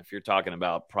 And if you're talking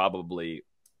about probably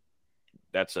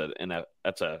that's a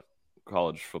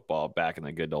college football back in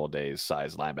the good old days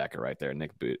size linebacker right there.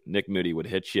 Nick Moody would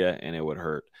hit you, and it would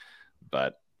hurt.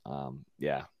 But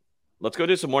yeah. Let's go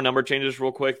do some more number changes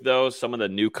real quick, though. Some of the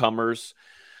newcomers,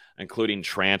 including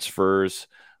transfers.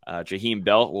 Jaheim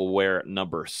Belt will wear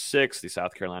number 6, the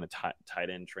South Carolina tight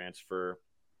end transfer.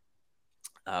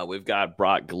 We've got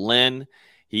Brock Glenn.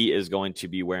 He is going to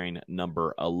be wearing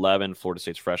number 11, Florida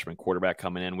State's freshman quarterback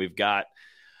coming in. We've got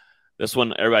this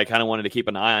one, everybody kind of wanted to keep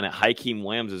an eye on it. Hakeem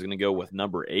Williams is going to go with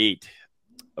number 8,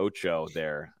 Ocho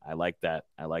there. I like that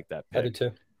pick. I do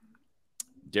too.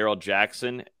 Darrell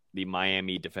Jackson, the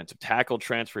Miami defensive tackle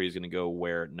transfer. He's going to go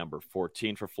wear number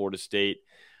 14 for Florida State.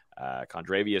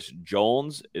 Condravius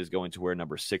Jones is going to wear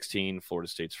number 16, Florida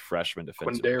State's freshman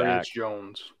defensive back. Quindarius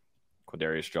Jones.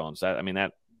 Condrarius Jones.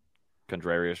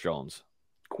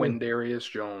 Quindarius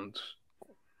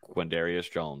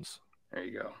Jones. There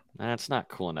you go. That's not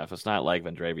cool enough. It's not like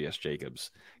Vendravius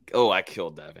Jacobs. Oh, I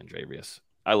killed that Vendravius.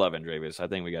 I love Vendravius. I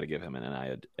think we got to give him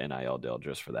an NIL deal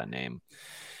just for that name.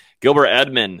 Gilbert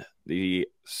Edmond, the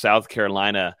South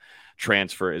Carolina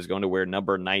transfer, is going to wear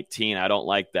number 19. I don't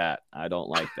like that.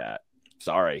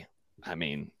 Sorry.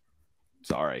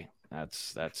 Sorry.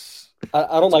 That's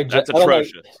I don't like that's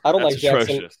atrocious. I don't like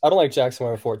Jackson. I don't like Jackson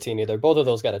wearing 14 either. Both of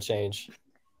those got to change.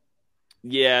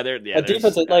 Yeah, they're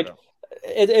defense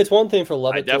it's one thing for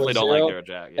Lovett. I definitely don't like their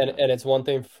Jack. Yeah. And it's one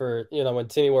thing for when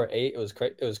Timmy wore 8,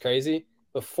 it was crazy.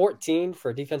 But 14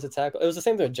 for a defensive tackle, it was the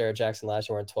same thing with Jared Jackson last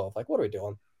year wearing 12. Like, what are we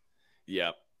doing?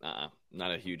 Yep.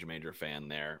 Not a huge major fan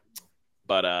there.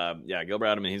 But, yeah, Gilbert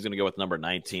Edmond, he's going to go with number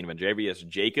 19. Vendravius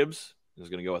Jacobs is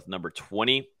going to go with number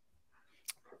 20. We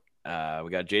got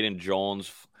Jaden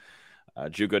Jones,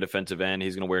 JUCO defensive end.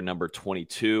 He's going to wear number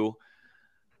 22.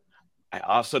 I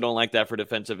also don't like that for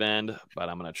defensive end, but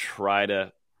I'm going to try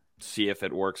to see if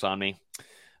it works on me.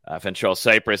 Fentrell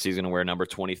Cypress, he's going to wear number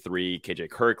 23. KJ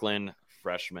Kirkland,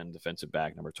 freshman defensive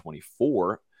back, number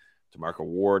 24. DeMarco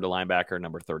Ward, the linebacker,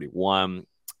 number 31.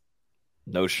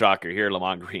 No shocker here,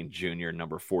 Lamont Green Jr.,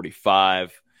 number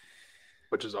 45.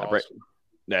 Which is awesome.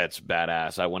 That's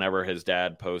badass. Whenever his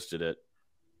dad posted it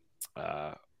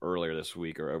earlier this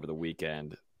week or over the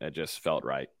weekend, it just felt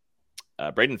right.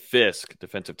 Braden Fisk,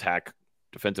 defensive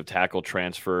tackle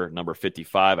transfer, number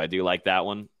 55. I do like that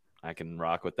one. I can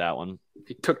rock with that one.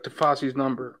 He took Tafasi's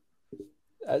number.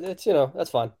 It's that's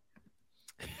fine.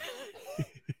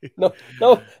 No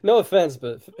offense,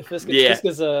 but Fisk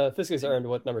has earned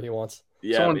what number he wants.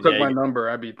 Yeah, someone took my number,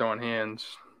 I'd be throwing hands.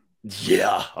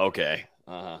 Yeah. Okay.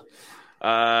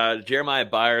 Jeremiah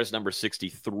Byers, number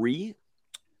 63.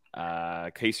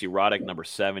 Casey Roddick, number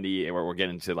 70. And we're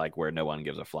getting to where no one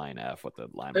gives a flying F with the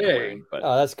lineman wearing. But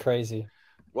that's crazy.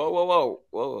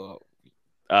 Whoa.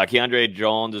 Keandre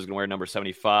Jones is going to wear number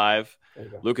 75.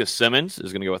 Lucas Simmons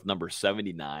is going to go with number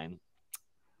 79.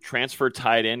 Transfer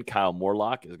tight end Kyle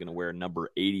Morlock is going to wear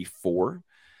number 84.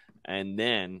 And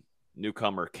then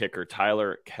newcomer kicker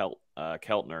Tyler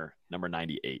Keltner, number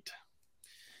 98.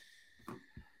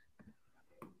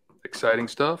 Exciting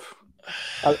stuff.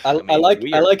 I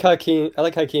like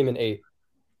Hakeem in 8.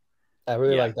 I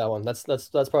really like that one. That's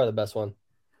probably the best one.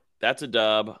 That's a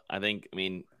dub.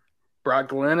 Brock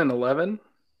Glenn in 11.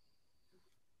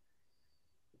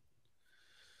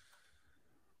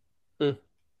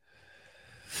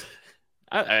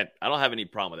 I don't have any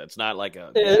problem with it. It's not like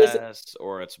a yes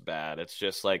or it's bad. It's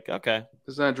just okay.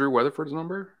 Is that Drew Weatherford's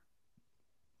number?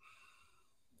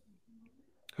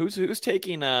 Who's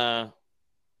taking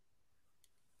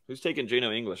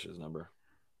Geno English's number?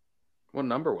 What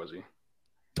number was he?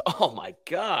 Oh my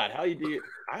God! How you do?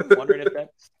 I'm wondering if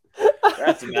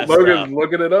that's messed Logan's up.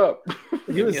 looking it up.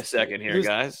 Give me a second here,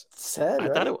 guys. Said, I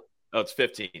right? thought it's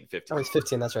 15. 15. Oh, he's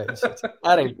 15. That's right. He's 15.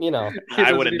 I didn't.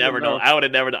 I would have never known. I would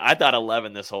have never. I thought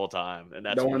 11 this whole time, and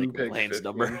that's one Lane's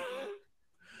number.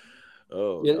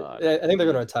 Oh God! I think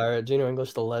they're going to retire it. Geno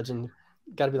English, the legend,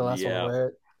 got to be the last one to wear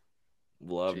it.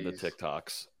 Love the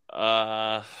TikToks.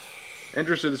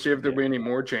 Interested to see if there'll be any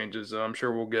more changes. I'm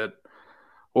sure we'll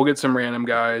get some random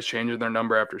guys changing their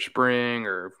number after spring,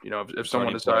 or if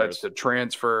someone decides to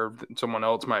transfer, someone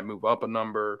else might move up a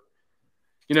number.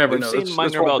 You never know. We've seen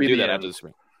Mike Norvell do that after the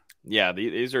spring. Yeah,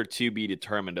 these are to be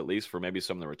determined, at least for maybe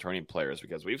some of the returning players,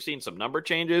 because we've seen some number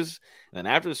changes, and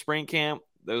then after the spring camp,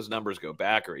 those numbers go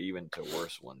back or even to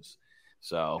worse ones.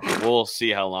 So we'll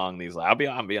see how long these.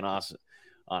 I'm being honest.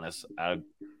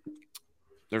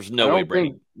 There's no way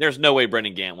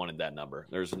Brendan Gant wanted that number.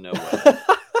 There's no way.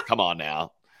 Come on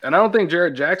now. And I don't think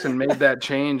Jared Jackson made that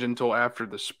change until after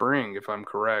the spring, if I'm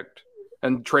correct.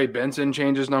 And Trey Benson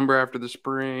changed his number after the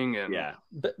spring. And yeah,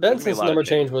 Benson's number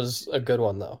change was a good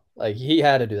one though. Like he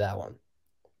had to do that one.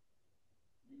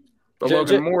 But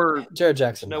Logan Jared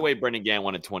Jackson. No way Brendan Gant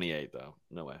wanted 28 though.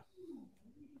 No way.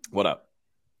 What up?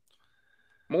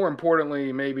 More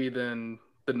importantly, maybe than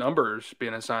the numbers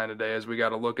being assigned today, is we got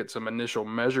to look at some initial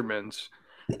measurements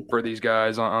for these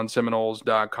guys on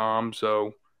Seminoles.com.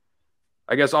 So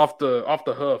I guess off the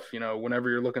hoof, whenever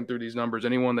you're looking through these numbers,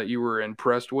 anyone that you were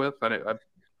impressed with? I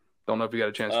don't know if you got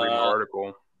a chance to read my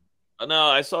article. No,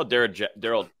 I saw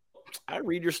Daryl. I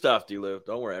read your stuff, D-Lou.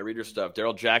 Don't worry, I read your stuff.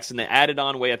 Daryl Jackson, they added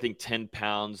on weight, I think 10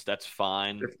 pounds. That's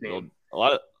fine. 15. A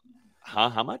lot of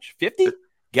how much? 50?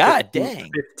 God 15,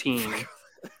 dang. 15.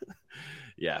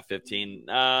 Yeah, 15.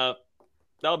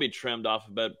 That'll be trimmed off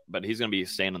a bit, but he's going to be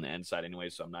staying on the inside anyway,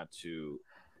 so I'm not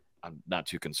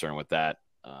too concerned with that.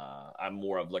 I'm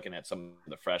more of looking at some of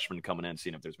the freshmen coming in,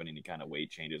 seeing if there's been any kind of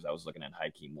weight changes. I was looking at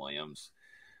Hakeem Williams.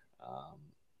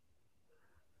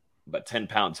 But 10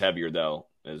 pounds heavier, though,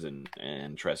 is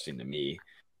interesting to me.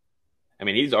 I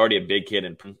mean, he's already a big kid,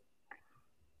 and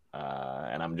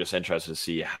I'm just interested to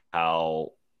see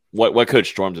what Coach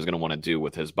Storms is going to want to do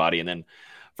with his body. And then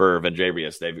for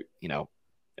Vendravius,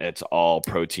 it's all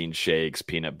protein shakes,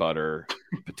 peanut butter,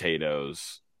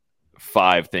 potatoes,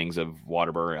 5 things of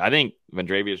Whataburger. I think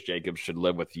Vendravius Jacobs should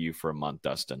live with you for a month,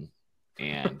 Dustin.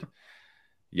 And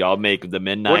y'all make the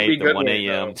midnight, the 1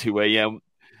 a.m., 2 a.m.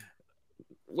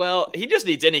 Well, he just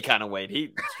needs any kind of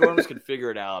weight. Storms can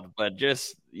figure it out, but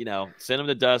just, send him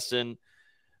to Dustin,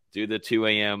 do the 2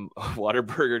 a.m.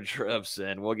 Whataburger trips,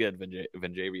 and we'll get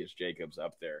Vendravius Jacobs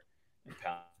up there in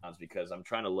pounds, because I'm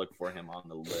trying to look for him on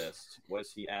the list. What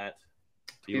is he at?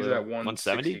 He's at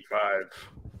 170?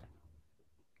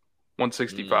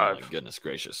 165. Oh, my goodness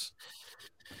gracious.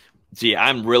 See,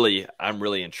 I'm really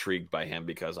intrigued by him,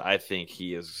 because I think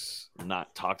he is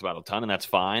not talked about a ton, and that's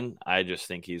fine. I just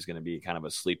think he's going to be kind of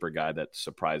a sleeper guy that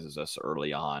surprises us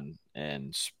early on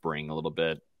in spring a little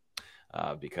bit,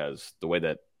 because the way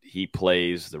that he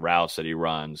plays, the routes that he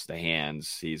runs, the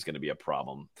hands, he's going to be a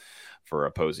problem for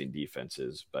opposing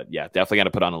defenses. But yeah, definitely got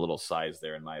to put on a little size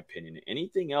there, in my opinion.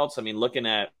 Anything else? I mean, looking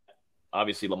at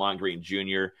obviously Lamont Green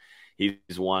Jr., he's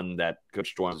one that Coach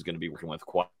Storms is going to be working with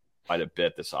quite a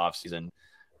bit this offseason.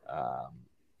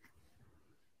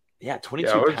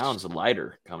 22 pounds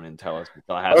lighter coming in Tallahassee.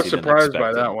 I was surprised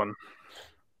by that one,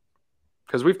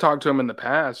 because we've talked to him in the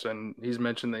past, and he's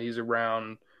mentioned that he's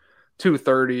around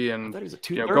 230, and he's a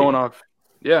 230. Going off.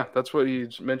 Yeah, that's what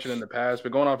he's mentioned in the past.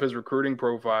 But going off his recruiting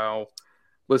profile,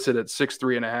 listed at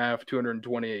 6'3.5",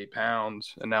 228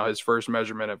 pounds, and now his first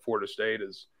measurement at Florida State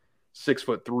is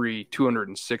 6'3",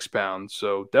 206 pounds.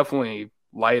 So definitely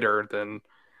lighter than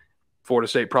Florida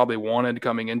State probably wanted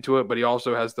coming into it, but he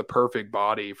also has the perfect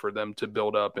body for them to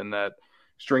build up in that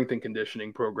strength and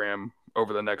conditioning program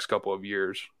over the next couple of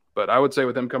years. But I would say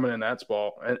with him coming in that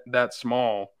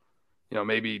small,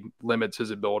 maybe limits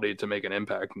his ability to make an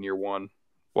impact in year one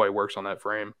while he works on that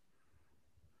frame.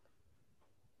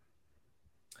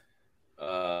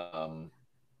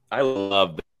 I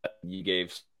love that you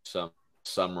gave some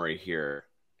summary here,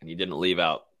 and you didn't leave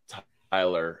out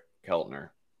Tyler Keltner,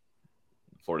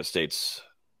 Florida State's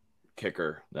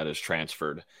kicker that is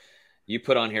transferred. You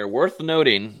put on here, worth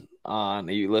noting on,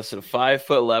 you listed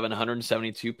 5'11",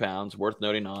 172 pounds, worth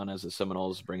noting on as the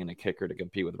Seminoles bringing a kicker to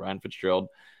compete with Ryan Fitzgerald.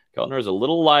 Keltner is a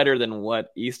little lighter than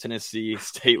what East Tennessee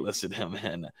State listed him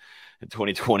in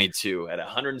 2022 at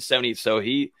 170. So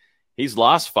he's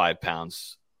lost 5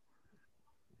 pounds.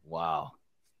 Wow.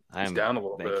 I'm down a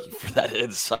little bit. Thank you for that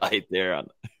insight there.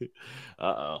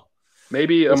 Uh-oh.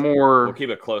 Maybe we'll keep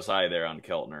a close eye there on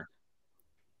Keltner.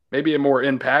 Maybe a more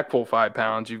impactful 5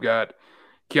 pounds. You've got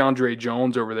Keandre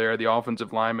Jones over there, the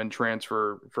offensive lineman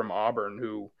transfer from Auburn,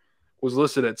 who was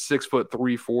listed at 6'3",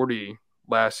 340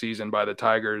 last season by the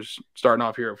Tigers, starting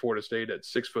off here at Florida State at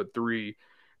 6'3",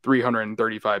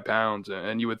 335 pounds.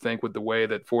 And you would think with the way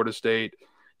that Florida State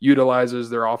utilizes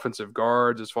their offensive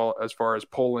guards as far as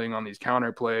pulling on these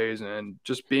counter plays and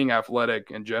just being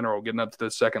athletic in general, getting up to the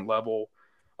second level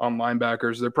on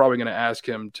linebackers, they're probably going to ask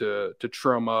him to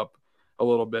trim up a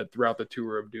little bit throughout the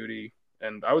tour of duty.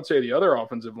 And I would say the other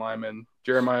offensive lineman,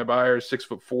 Jeremiah Byers,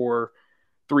 6'4",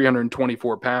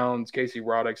 324 pounds. Casey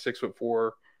Roddick,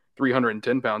 6'4",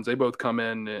 310 pounds. They both come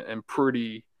in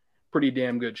pretty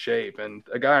damn good shape. And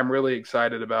a guy I'm really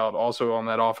excited about also on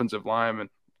that offensive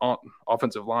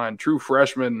line, true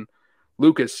freshman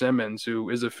Lucas Simmons,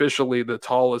 who is officially the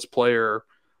tallest player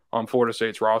on Florida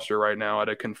State's roster right now at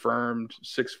a confirmed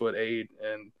 6'8"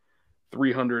 and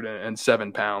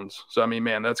 307 pounds. So, I mean,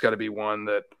 man, that's got to be one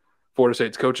that Florida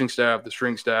State's coaching staff, the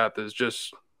strength staff is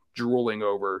just drooling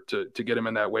over to get him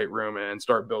in that weight room and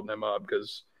start building him up,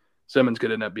 because Simmons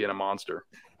could end up being a monster.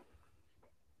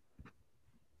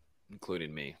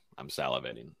 Including me. I'm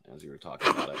salivating as you were talking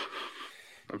about it.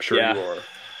 I'm sure you are.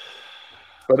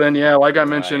 But then, like I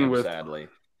mentioned with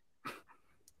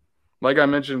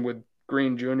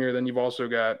Green Jr., then you've also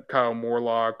got Kyle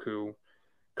Morlock, who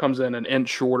comes in an inch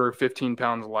shorter, 15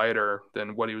 pounds lighter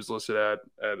than what he was listed at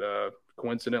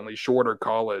coincidentally shorter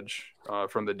college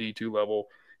from the D2 level.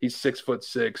 He's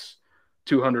 6'6",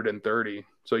 230.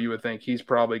 So you would think he's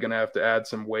probably going to have to add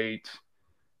some weight.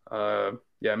 I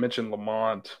mentioned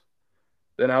Lamont.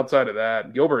 Then outside of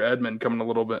that, Gilbert Edmond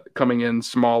coming in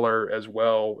smaller as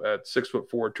well at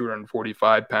 6'4",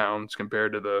 245 pounds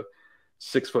compared to the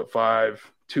 6'5",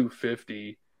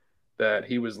 250 that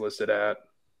he was listed at.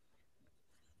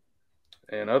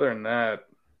 And other than that,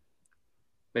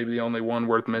 maybe the only one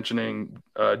worth mentioning,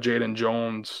 Jaden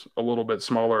Jones, a little bit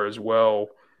smaller as well.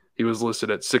 He was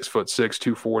listed at 6'6",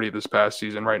 240 this past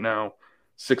season. Right now,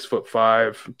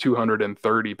 6'5",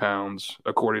 230 pounds,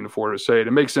 according to Florida State.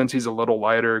 It makes sense he's a little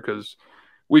lighter because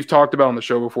we've talked about on the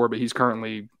show before, but he's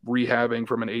currently rehabbing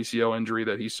from an ACL injury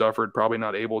that he suffered, probably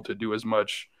not able to do as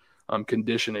much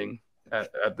conditioning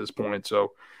at this point.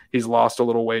 So he's lost a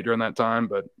little weight during that time,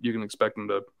 but you can expect him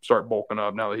to start bulking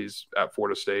up now that he's at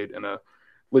Florida State in a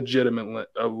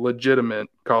legitimate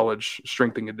college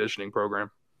strength and conditioning program.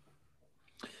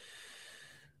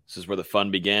 This is where the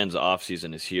fun begins. Off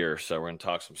season is here. So we're going to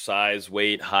talk some size,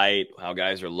 weight, height, how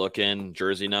guys are looking,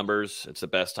 jersey numbers. It's the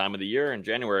best time of the year in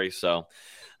January. So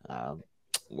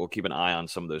we'll keep an eye on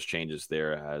some of those changes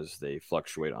there as they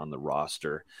fluctuate on the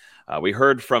roster. We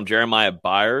heard from Jeremiah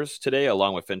Byers today,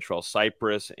 along with Fentrell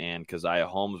Cypress and Keziah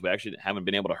Holmes. We actually haven't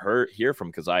been able to hear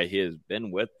from Keziah. He has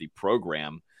been with the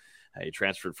program. He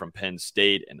transferred from Penn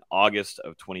State in August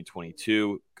of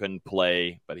 2022. Couldn't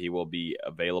play, but he will be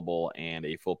available and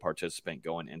a full participant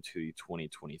going into the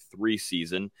 2023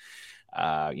 season.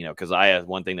 Keziah,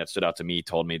 one thing that stood out to me,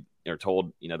 told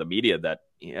the media that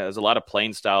he has a lot of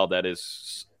playing style that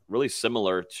is really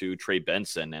similar to Trey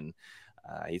Benson. And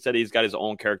he said he's got his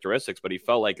own characteristics, but he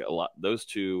felt like those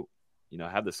two,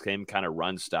 have the same kind of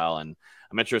run style. And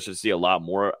I'm interested to see a lot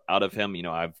more out of him.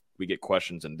 We get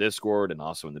questions in Discord and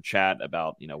also in the chat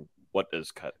about, what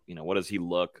does he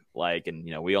look like? And,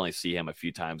 we only see him a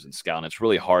few times in scout, and it's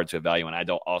really hard to evaluate. And I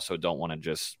don't want to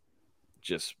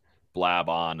just blab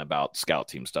on about scout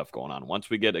team stuff going on.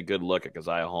 Once we get a good look at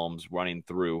Keziah Holmes running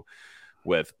through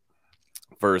with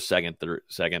first, second,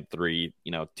 three,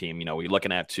 team, we're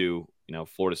looking at two,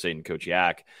 Florida State and Coach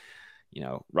Yak.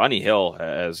 Ronnie Hill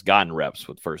has gotten reps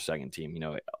with first, second team.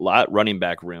 A lot running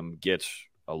back room gets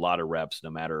a lot of reps no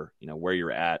matter, where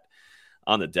you're at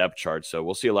on the depth chart. So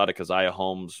we'll see a lot of Keziah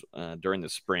Holmes during the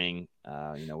spring.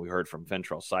 We heard from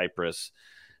Fentrell Cypress.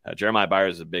 Jeremiah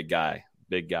Byers is a big guy.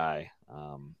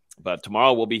 But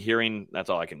tomorrow we'll be hearing, that's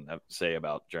all I can say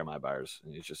about Jeremiah Byers.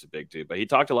 He's just a big dude. But he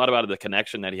talked a lot about the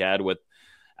connection that he had with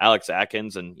Alex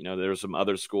Atkins. And, there's some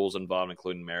other schools involved,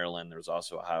 including Maryland. There's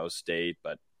also Ohio State.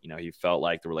 But, he felt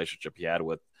like the relationship he had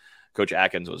with Coach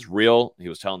Atkins was real. He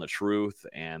was telling the truth,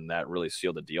 and that really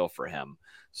sealed the deal for him.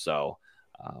 So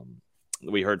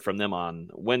we heard from them on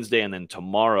Wednesday, and then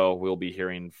tomorrow we'll be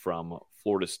hearing from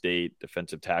Florida State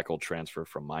defensive tackle transfer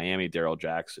from Miami, Darrell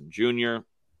Jackson Jr.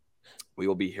 We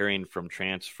will be hearing from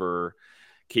transfer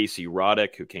Casey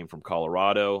Roddick, who came from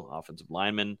Colorado, offensive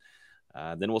lineman.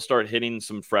 Then we'll start hitting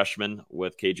some freshmen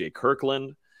with KJ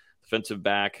Kirkland, defensive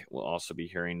back. We'll also be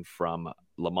hearing from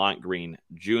Lamont Green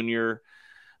Jr.,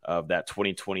 of that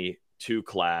 2022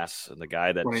 class, the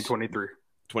guy that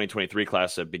 2023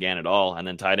 class that began it all, and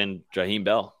then tied in Jaheim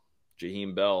Bell,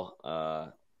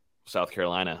 South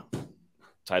Carolina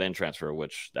tight end transfer,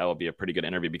 which that will be a pretty good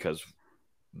interview because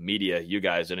media, you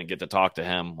guys didn't get to talk to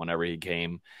him whenever he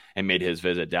came and made his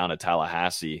visit down to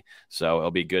Tallahassee. So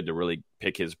it'll be good to really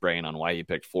pick his brain on why he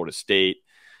picked Florida State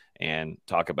and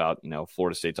talk about,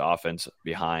 Florida State's offense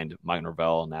behind Mike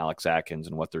Norvell and Alex Atkins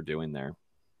and what they're doing there.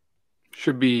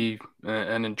 Should be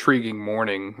an intriguing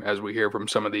morning as we hear from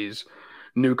some of these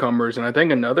newcomers. And I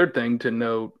think another thing to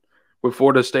note with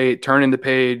Florida State turning the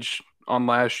page on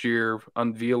last year,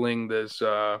 unveiling this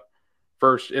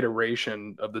first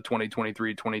iteration of the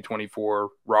 2023-2024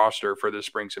 roster for the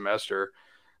spring semester,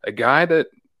 a guy that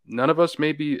none of us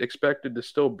maybe expected to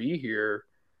still be here,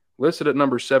 listed at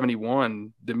number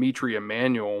 71, Dimitri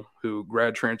Emmanuel, who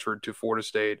grad transferred to Florida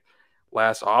State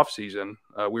last offseason.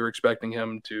 We were expecting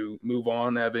him to move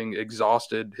on, having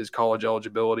exhausted his college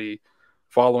eligibility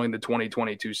following the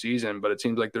 2022 season, but it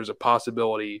seems like there's a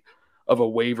possibility of a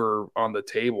waiver on the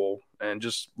table. And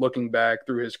just looking back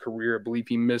through his career, I believe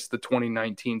he missed the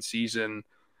 2019 season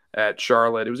at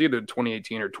Charlotte. It was either the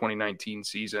 2018 or 2019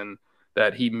 season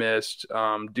that he missed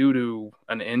due to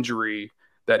an injury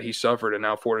that he suffered. And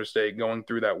now Florida State going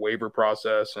through that waiver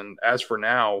process. And as for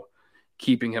now,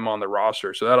 keeping him on the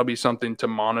roster. So that'll be something to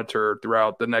monitor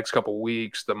throughout the next couple of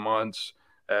weeks, the months,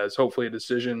 as hopefully a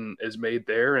decision is made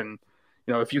there. And,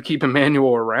 if you keep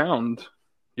Emmanuel around,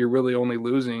 you're really only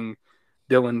losing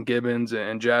Dylan Gibbons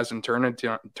and Jazden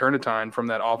Turnetine from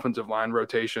that offensive line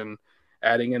rotation,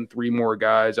 adding in 3 more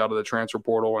guys out of the transfer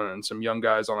portal and some young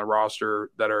guys on the roster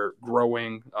that are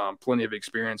growing, plenty of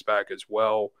experience back as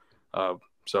well.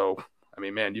 So,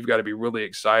 man, you've got to be really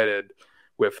excited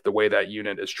with the way that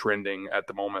unit is trending at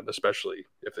the moment, especially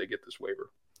if they get this waiver.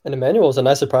 And Emmanuel was a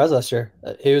nice surprise last year.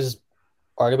 He was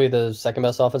arguably the second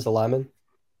best offensive lineman.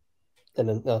 And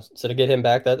then, so to get him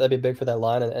back, that'd be big for that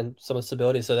line and some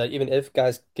stability so that even if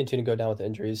guys continue to go down with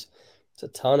injuries, it's a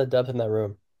ton of depth in that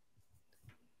room.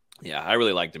 Yeah, I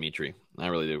really like Dimitri. I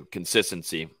really do.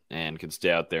 Consistency and can stay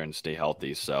out there and stay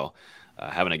healthy. So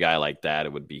having a guy like that,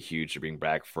 it would be huge to bring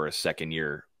back for a second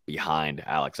year behind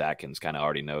Alex Atkins. Kind of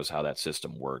already knows how that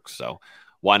system works. So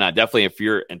why not? Definitely if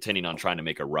you're intending on trying to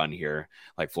make a run here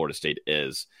like Florida State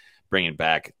is, bringing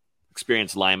back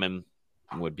experienced linemen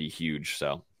would be huge.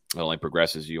 So it only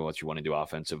progresses you what you want to do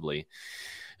offensively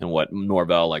and what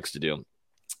Norvell likes to do.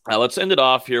 Let's end it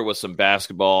off here with some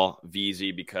basketball,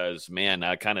 VZ, because, man,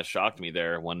 that kind of shocked me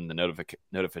there when the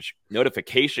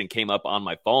notification came up on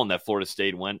my phone that Florida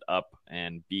State went up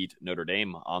and beat Notre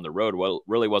Dame on the road. Well,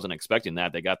 really wasn't expecting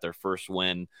that. They got their first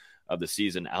win of the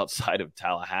season outside of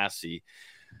Tallahassee.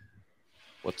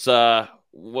 What's the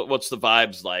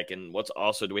vibes like? And what's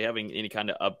also, do we have any kind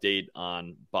of update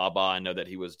on Baba? I know that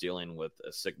he was dealing with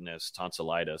a sickness,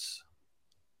 tonsillitis.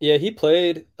 Yeah, he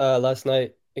played last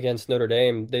night against Notre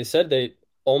Dame. They said they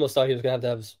almost thought he was going to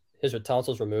have his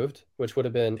tonsils removed, which would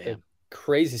have been a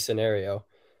crazy scenario.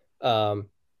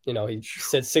 He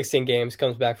sits 16 games,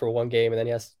 comes back for 1 game, and then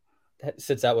he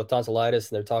sits out with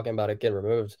tonsillitis, and they're talking about it getting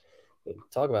removed.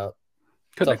 Talk about.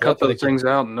 Could they cut those things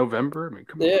out in November?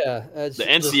 Come on. Yeah. The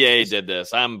NCAA did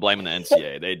this. I'm blaming the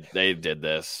NCAA. They did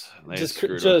this. They just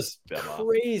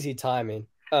crazy timing.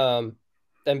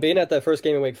 And being at that first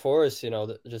game in Wake Forest,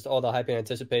 just all the hype and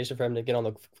anticipation for him to get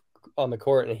on the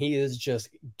court, and he is just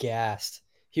gassed.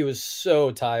 He was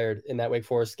so tired in that Wake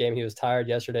Forest game. He was tired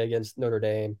yesterday against Notre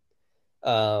Dame.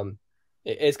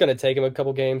 It's going to take him a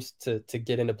couple games to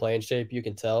get into playing shape, you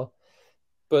can tell.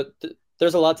 But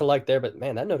there's a lot to like there. But,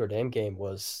 man, that Notre Dame game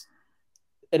was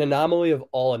an anomaly of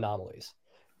all anomalies.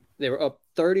 They were up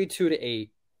 32-8,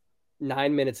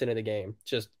 9 minutes into the game,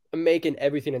 just making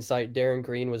everything in sight. Darren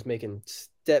Green was making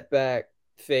step back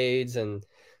fades and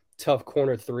tough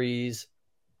corner threes.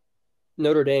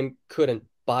 Notre Dame couldn't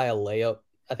buy a layup.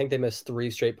 I think they missed 3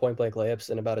 straight point blank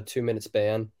layups in about a 2-minute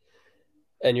span.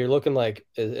 And you're looking like,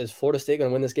 is Florida State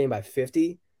going to win this game by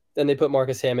 50? Then they put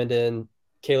Marcus Hammond in.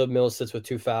 Caleb Mills sits with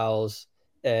 2 fouls,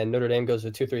 and Notre Dame goes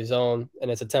with 2-3 zone,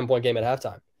 and it's a 10-point game at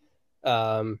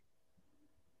halftime.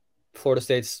 Florida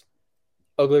State's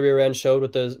ugly rear end showed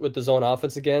with the zone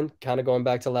offense again, kind of going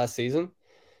back to last season.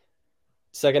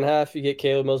 Second half, you get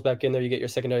Caleb Mills back in there. You get your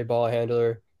secondary ball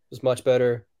handler. It was much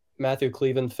better. Matthew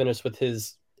Cleveland finished with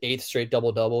his 8th straight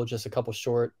double-double, just a couple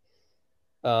short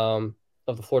of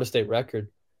the Florida State record.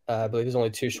 I believe he's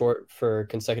only 2 short for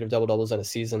consecutive double-doubles in a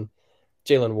season.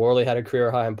 Jalen Worley had a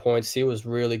career high in points. He was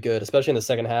really good, especially in the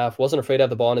second half. Wasn't afraid to have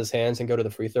the ball in his hands and go to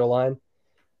the free throw line.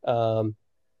 And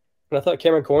I thought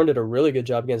Cameron Corn did a really good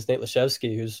job against Nate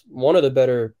Laszewski, who's one of the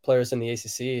better players in the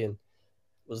ACC. And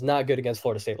was not good against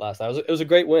Florida State last night. It was a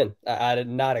great win. I did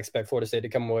not expect Florida State to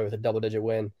come away with a double-digit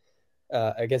win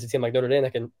against a team like Notre Dame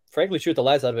that can, frankly, shoot the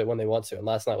lights out of it when they want to. And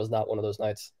last night was not one of those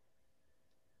nights.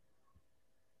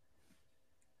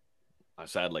 I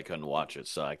sadly couldn't watch it,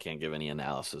 so I can't give any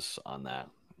analysis on that.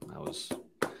 I was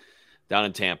down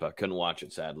in Tampa, couldn't watch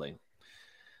it, sadly.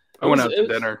 I went out to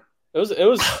dinner. It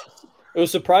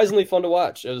was surprisingly fun to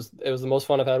watch. It was the most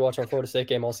fun I've had watching a Florida State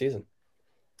game all season.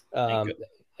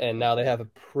 And now they have a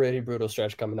pretty brutal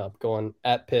stretch coming up, going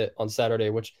at Pitt on Saturday,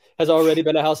 which has already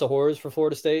been a house of horrors for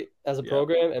Florida State as a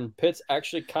program. And Pitt's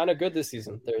actually kind of good this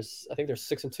season. I think they're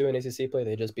 6-2 in ACC play.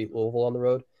 They just beat Louisville on the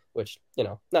road, which,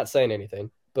 not saying anything,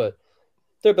 but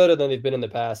they're better than they've been in the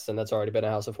past. And that's already been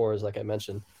a house of horrors, like I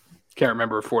mentioned. Can't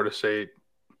remember Florida State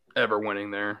ever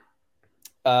winning there.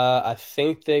 I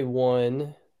think they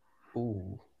won.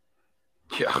 Ooh.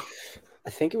 Yeah.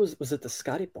 I think it was it the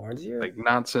Scotty Barnes year?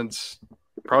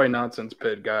 Probably not since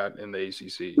Pitt got in the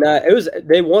ACC. Nah,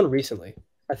 they won recently.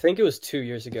 I think it was 2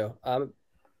 years ago. I'm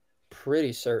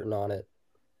pretty certain on it.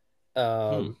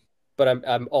 But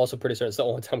I'm also pretty certain it's the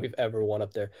only time we've ever won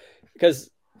up there. Because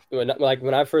when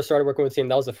I first started working with the team,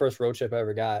 that was the first road trip I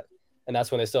ever got. And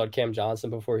that's when they still had Cam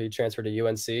Johnson before he transferred to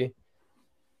UNC.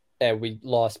 And we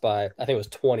lost by, I think it was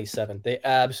 27. They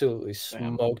absolutely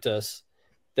smoked us.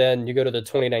 Then you go to the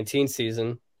 2019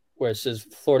 season, where it's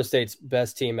just Florida State's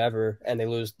best team ever, and they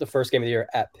lose the first game of the year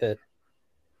at Pitt.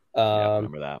 I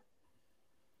remember that.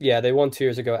 Yeah, they won 2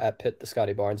 years ago at Pitt, the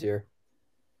Scotty Barnes year.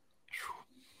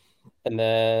 And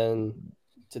then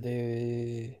did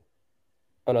they?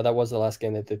 Oh no, that was the last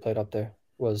game that they played up there.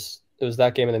 It was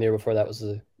that game, and then the year before that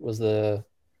was the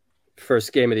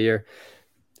first game of the year.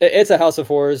 It's a house of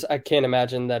horrors. I can't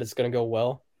imagine that it's going to go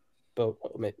well, but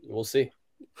we'll see.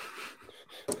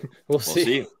 We'll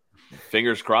see.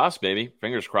 Fingers crossed, baby.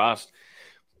 Fingers crossed.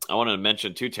 I wanted to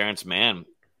mention, too, Terrence Mann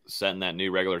setting that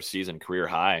new regular season career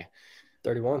high.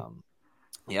 31.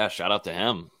 Yeah, shout out to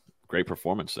him. Great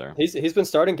performance there. He's been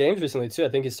starting games recently, too. I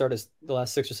think he started the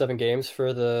last 6 or 7 games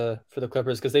for the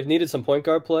Clippers because they've needed some point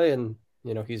guard play, and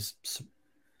he's,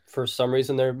 for some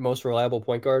reason, their most reliable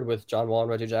point guard with John Wall and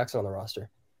Reggie Jackson on the roster.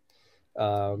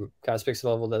 Kind of speaks to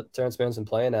the level that Terrence Mann's been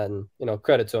playing at, and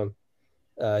credit to him.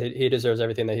 He deserves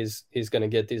everything that he's going to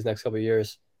get these next couple of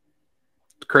years.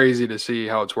 It's crazy to see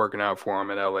how it's working out for him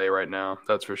in LA right now.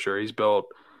 That's for sure. He's building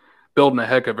a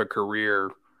heck of a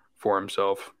career for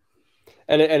himself.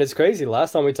 And it's crazy.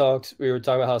 Last time we talked, we were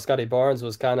talking about how Scotty Barnes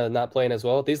was kind of not playing as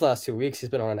well. These last 2 weeks, he's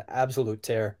been on an absolute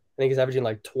tear. I think he's averaging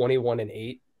like 21 and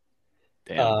 8.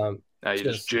 Damn. Now you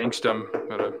just jinxed him.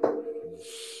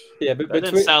 Yeah, but that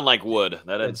didn't sound like wood.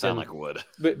 That didn't sound like wood.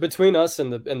 But between us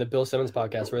and the Bill Simmons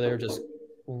podcast, where they were just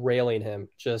railing him,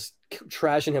 just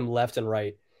trashing him left and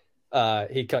right,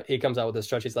 he comes out with this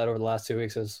stretch he's led over the last 2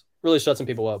 weeks and has really shut some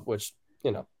people up, which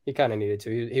he kind of needed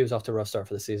to. He was off to a rough start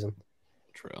for the season.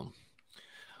 True.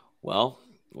 Well,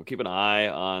 we'll keep an eye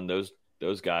on those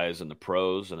guys in the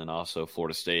pros, and then also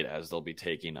Florida State as they'll be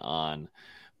taking on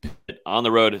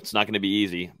the road. It's not going to be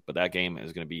easy, but that game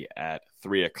is going to be at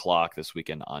 3:00 this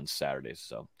weekend on Saturday.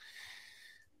 So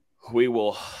we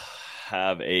will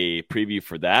have a preview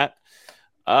for that.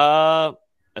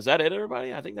 Is that it,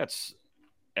 everybody? I think that's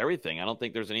everything. I don't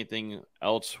think there's anything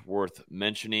else worth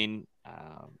mentioning.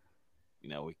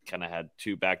 We kind of had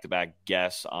 2 back-to-back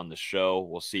guests on the show.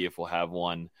 We'll see if we'll have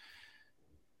one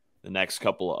the next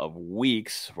couple of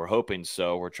weeks. We're hoping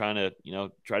so. We're trying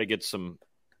to get some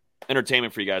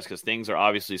entertainment for you guys because things are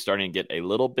obviously starting to get a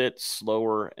little bit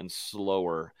slower and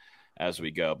slower as we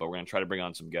go. But we're going to try to bring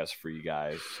on some guests for you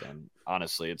guys. And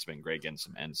honestly, it's been great getting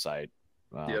some insight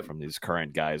from these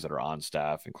current guys that are on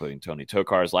staff, including Tony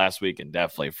Tokars last week and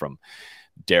definitely from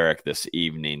Derek this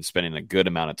evening, spending a good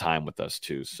amount of time with us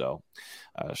too. So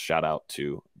shout out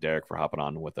to Derek for hopping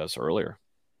on with us earlier.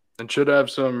 And should have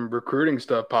some recruiting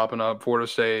stuff popping up. Florida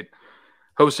State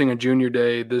hosting a junior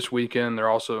day this weekend. They're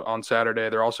also on Saturday.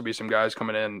 There'll also be some guys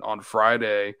coming in on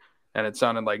Friday. And it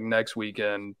sounded like next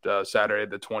weekend, Saturday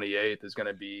the 28th, is going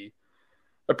to be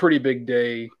a pretty big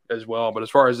day as well. But as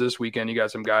far as this weekend, you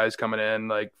got some guys coming in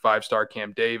like 5-star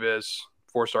Cam Davis,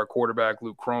 4-star quarterback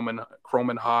Luke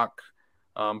Kromenhoek,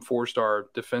 4-star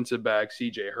defensive back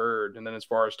CJ Hurd. And then as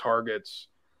far as targets,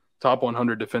 top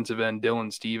 100 defensive end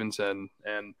Dylan Stevenson,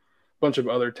 and a bunch of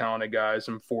other talented guys,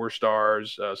 some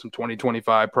 4-stars, some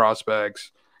 2025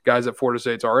 prospects, guys that Florida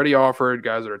State's already offered,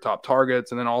 guys that are top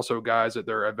targets, and then also guys that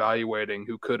they're evaluating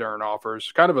who could earn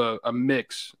offers. Kind of a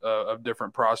mix of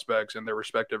different prospects and their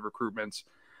respective recruitments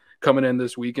coming in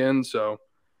this weekend. So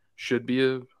should be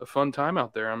a fun time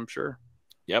out there, I'm sure.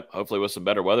 Yep, hopefully with some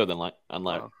better weather than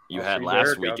unlike you had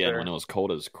last weekend when it was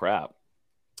cold as crap.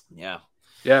 Yeah.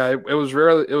 Yeah, it was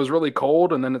really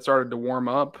cold, and then it started to warm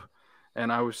up,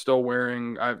 and I was still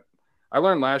wearing. I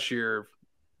learned last year,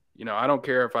 I don't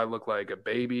care if I look like a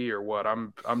baby or what.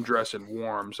 I'm dressing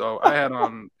warm, so I had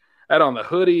on the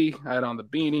hoodie, I had on the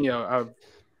beanie, I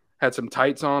had some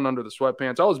tights on under the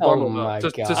sweatpants. I was bundled up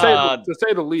to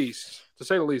say the least. To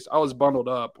say the least, I was bundled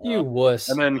up. You wuss.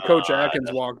 And then Coach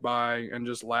Atkins walked by and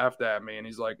just laughed at me, and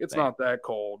he's like, "It's not that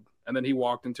cold." And then he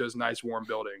walked into his nice warm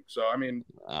building. So I mean,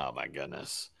 oh my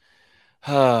goodness,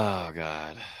 oh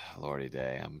God, Lordy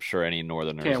day! I'm sure any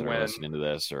Northerners that are listening to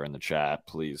this or in the chat,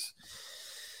 please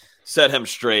set him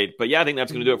straight. But yeah, I think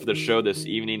that's going to do it for the show this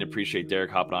evening. Appreciate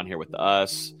Derek hopping on here with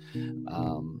us.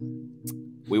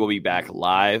 We will be back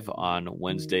live on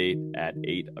Wednesday at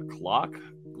 8 o'clock.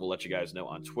 We'll let you guys know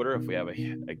on Twitter if we have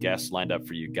a guest lined up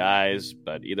for you guys.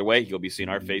 But either way, you'll be seeing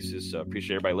our faces. So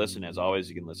appreciate everybody listening. As always,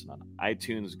 you can listen on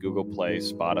iTunes, Google Play,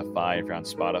 Spotify. If you're on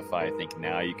Spotify, I think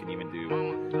now you can even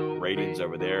do ratings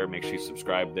over there. Make sure you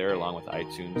subscribe there along with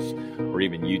iTunes or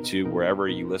even YouTube, wherever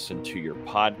you listen to your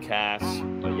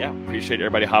podcasts. But yeah, appreciate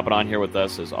everybody hopping on here with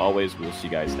us. As always, we'll see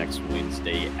you guys next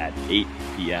Wednesday at 8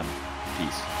 p.m.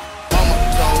 Peace. Mama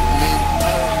told me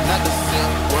not to say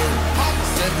a word.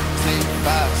 17,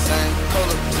 5, same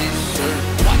color t-shirt.